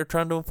utopia that they're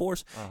trying to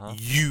enforce,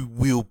 you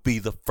will be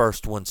the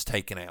first ones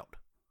taken out.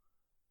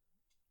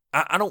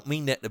 I don't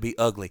mean that to be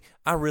ugly.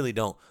 I really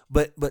don't.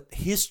 But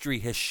history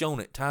has shown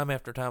it time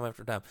after time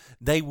after time.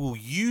 They will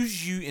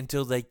use you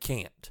until they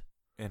can't.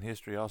 And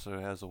history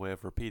also has a way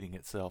of repeating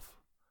itself.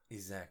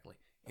 Exactly.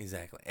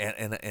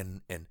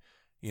 And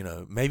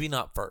maybe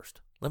not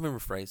first. Let me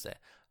rephrase that.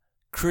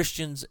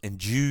 Christians and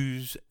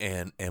Jews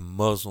and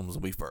Muslims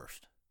will be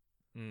first.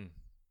 Mm.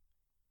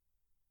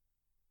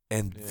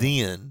 And Yeah.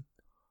 then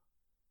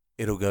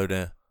it'll go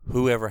to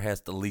whoever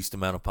has the least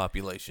amount of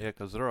population. Yeah,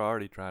 because they're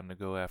already trying to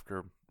go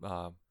after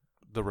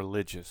the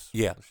religious.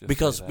 Yeah, Let's just say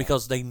that.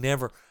 because they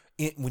never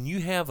when you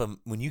have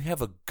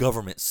a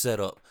government set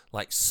up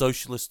like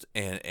socialist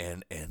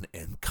and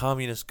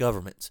communist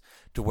governments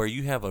to where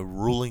you have a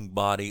ruling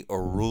body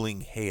or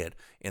ruling head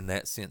in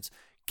that sense,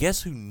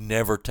 guess who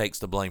never takes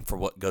the blame for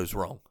what goes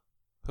wrong?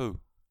 Who?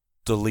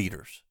 The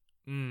leaders.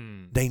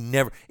 Mm. They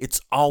never.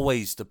 It's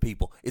always the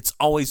people. It's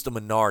always the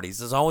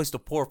minorities. It's always the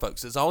poor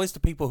folks. It's always the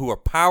people who are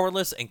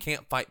powerless and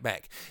can't fight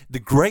back. The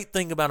great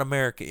thing about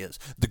America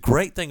the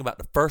great thing about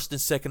the First and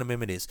Second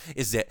Amendment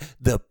is that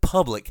the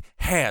public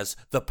has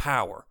the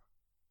power.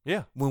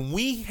 Yeah. When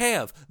we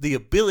have the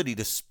ability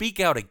to speak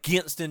out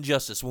against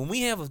injustice, when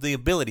we have the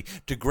ability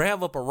to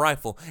grab up a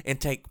rifle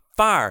and take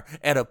fire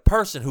at a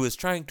person who is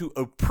trying to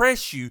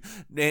oppress you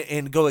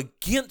and go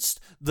against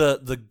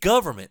the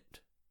government,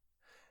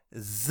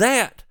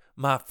 that,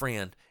 my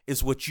friend,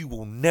 is what you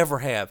will never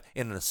have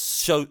in a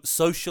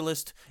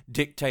socialist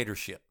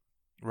dictatorship.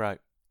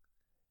 Right.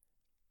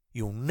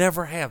 You'll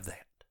never have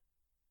that.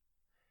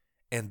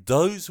 And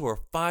those who are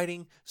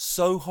fighting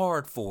so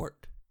hard for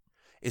it,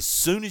 as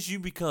soon as you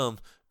become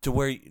to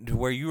where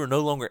you are no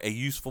longer a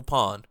useful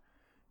pawn,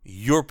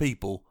 your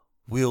people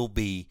will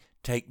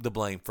take the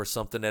blame for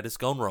something that has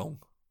gone wrong,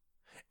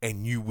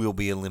 and you will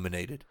be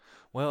eliminated.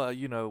 Well,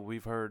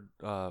 we've heard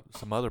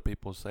some other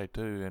people say,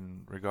 too,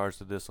 in regards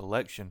to this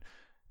election,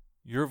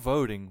 you're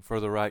voting for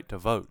the right to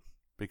vote.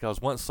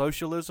 Because once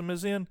socialism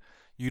is in,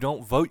 you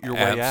don't vote your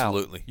way out.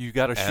 Absolutely. You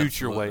got to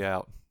shoot your way Absolutely.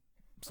 out.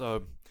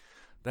 So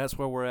that's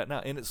where we're at now.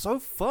 And it's so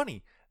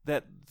funny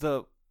that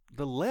the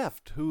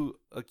left, who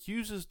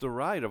accuses the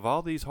right of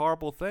all these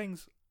horrible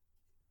things,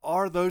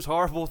 are those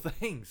horrible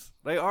things.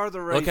 They are the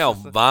racists. Look how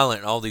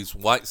violent all these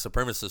white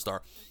supremacists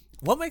are.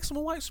 What makes them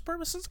a white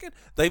supremacist again?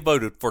 They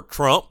voted for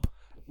Trump.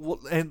 Well,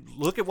 and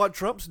look at what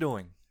Trump's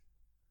doing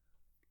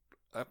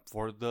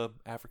for the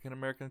African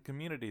American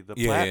community, the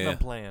Platinum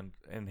Plan,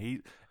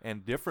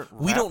 and different.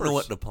 We don't know rappers.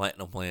 what the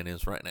Platinum Plan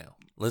is right now.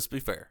 Let's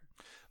be fair.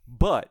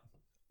 But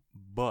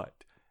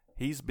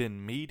he's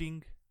been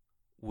meeting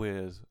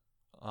with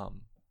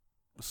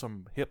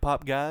some hip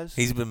hop guys.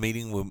 He's been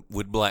meeting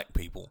with black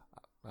people.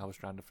 I was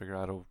trying to figure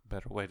out a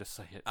better way to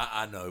say it.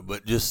 I know,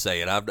 but just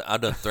say it. I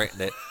done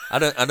threatened it. I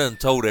done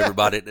told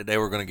everybody that they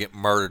were going to get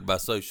murdered by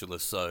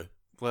socialists. So.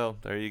 Well,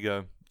 there you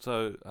go.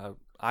 So,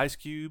 Ice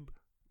Cube,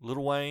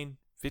 Lil Wayne,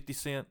 50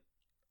 Cent,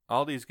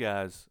 all these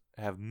guys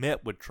have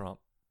met with Trump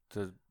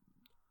to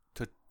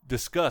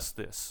discuss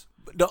this.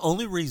 But the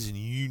only reason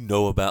you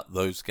know about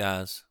those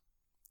guys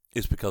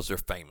is because they're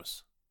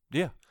famous.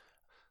 Yeah.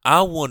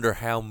 I wonder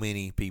how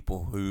many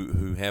people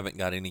who haven't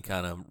got any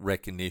kind of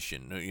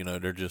recognition,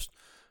 they're just,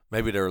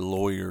 maybe they're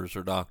lawyers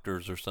or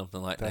doctors or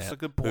something like that. That's a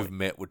good point. Who've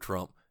met with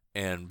Trump.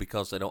 And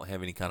because they don't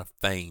have any kind of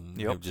fame,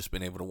 Yep. they've just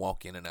been able to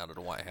walk in and out of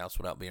the White House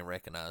without being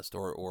recognized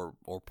or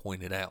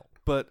pointed out.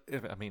 But,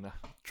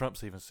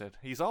 Trump's even said,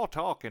 he's all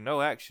talk and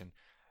no action.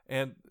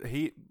 And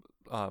he,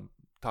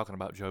 talking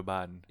about Joe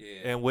Biden,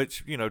 in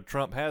which,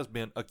 Trump has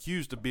been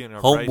accused of being a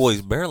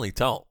Homeboys racist. barely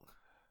talk.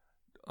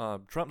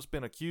 Trump's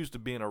been accused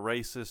of being a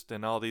racist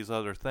and all these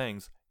other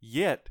things.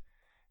 Yet,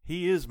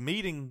 he is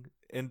meeting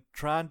and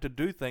trying to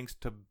do things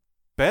to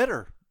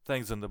better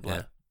things in the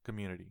black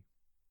community.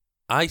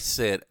 Ice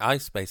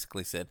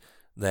basically said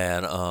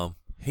that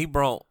he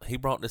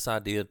brought this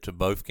idea to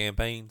both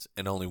campaigns,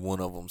 and only one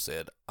of them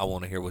said, "I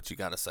want to hear what you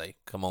got to say.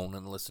 Come on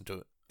and listen to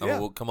it.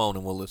 Yeah. Come on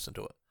and we'll listen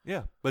to it."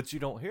 Yeah, but you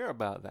don't hear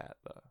about that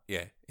though.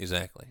 Yeah,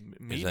 exactly.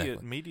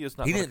 Media's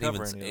not He going to didn't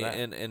cover even any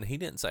of that. and he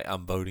didn't say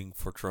I'm voting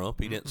for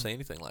Trump. He didn't say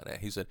anything like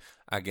that. He said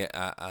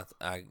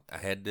I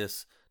had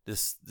this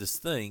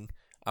thing.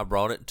 I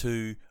brought it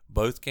to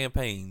both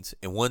campaigns,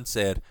 and one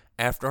said,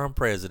 "After I'm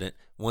president,"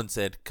 one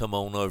said, "Come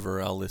on over,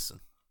 I'll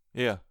listen."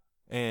 Yeah,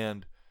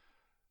 and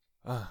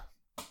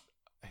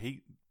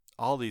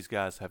all these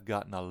guys have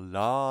gotten a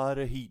lot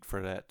of heat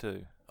for that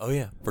too. Oh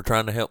yeah, for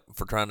trying to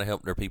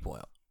help their people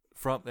out.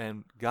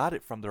 And got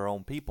it from their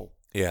own people.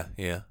 Yeah.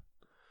 I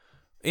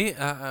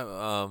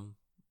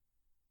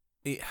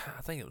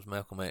think it was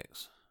Malcolm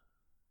X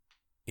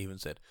even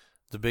said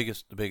the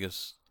biggest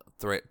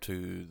threat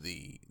to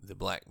the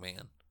black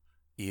man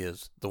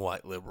is the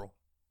white liberal.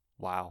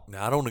 Wow.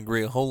 Now I don't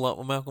agree a whole lot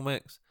with Malcolm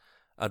X.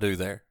 I do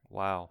there.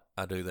 Wow.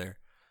 I do there.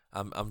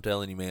 I'm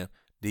telling you, man.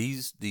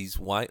 These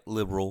white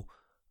liberal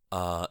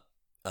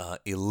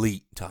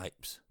elite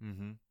types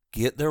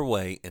get their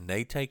way and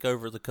they take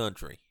over the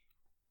country.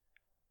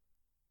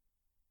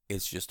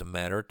 It's just a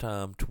matter of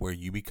time to where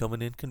you become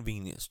an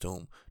inconvenience to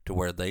them, to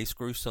where they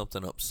screw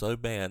something up so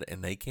bad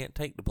and they can't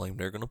take the blame.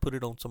 They're going to put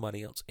it on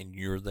somebody else, and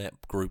you're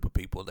that group of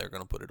people they're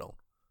going to put it on.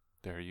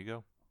 There you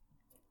go.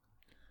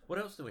 What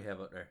else do we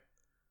have up there?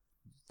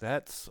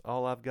 That's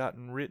all I've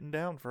gotten written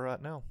down for right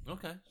now.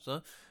 Okay,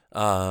 so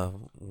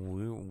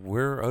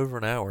we're over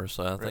an hour,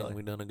 so I think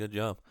we've done a good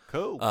job.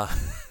 Cool.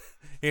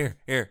 Here.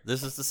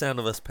 This is the sound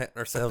of us patting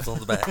ourselves on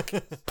the back.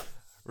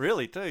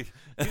 Really, too.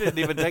 You didn't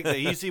even take the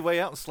easy way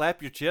out and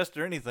slap your chest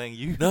or anything.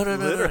 You No.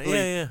 literally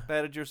Yeah.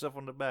 patted yourself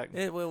on the back.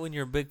 Yeah, well, when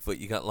you're a Bigfoot,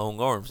 you got long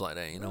arms like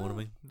that. You know what I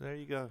mean? There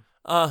you go.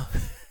 Uh,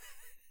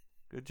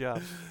 Good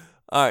job.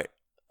 all right.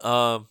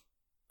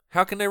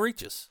 How can they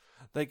reach us?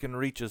 They can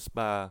reach us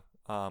by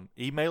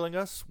emailing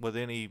us with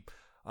any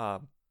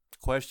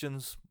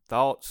questions,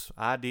 thoughts,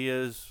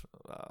 ideas,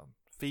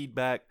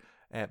 feedback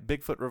at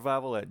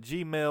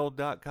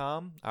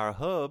bigfootrevival@gmail.com. Our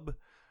hub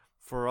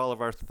for all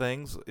of our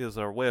things is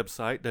our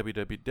website,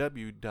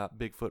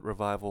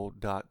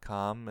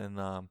 www.bigfootrevival.com,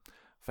 and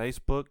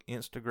Facebook,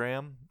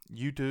 Instagram,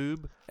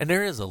 YouTube. And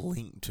there is a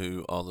link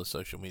to all the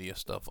social media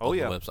stuff on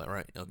the website,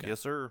 right? Okay.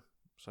 Yes, sir.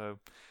 So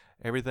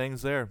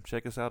everything's there.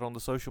 Check us out on the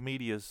social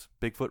medias,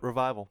 Bigfoot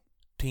Revival.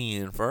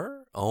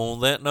 Fur. On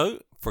that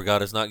note, for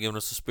God has not given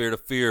us a spirit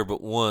of fear,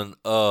 but one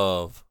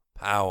of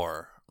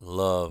power,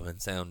 love,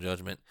 and sound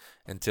judgment.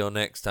 Until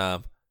next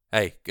time,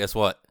 hey, guess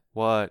what?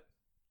 What?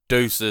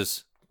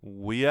 Deuces.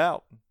 We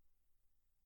out.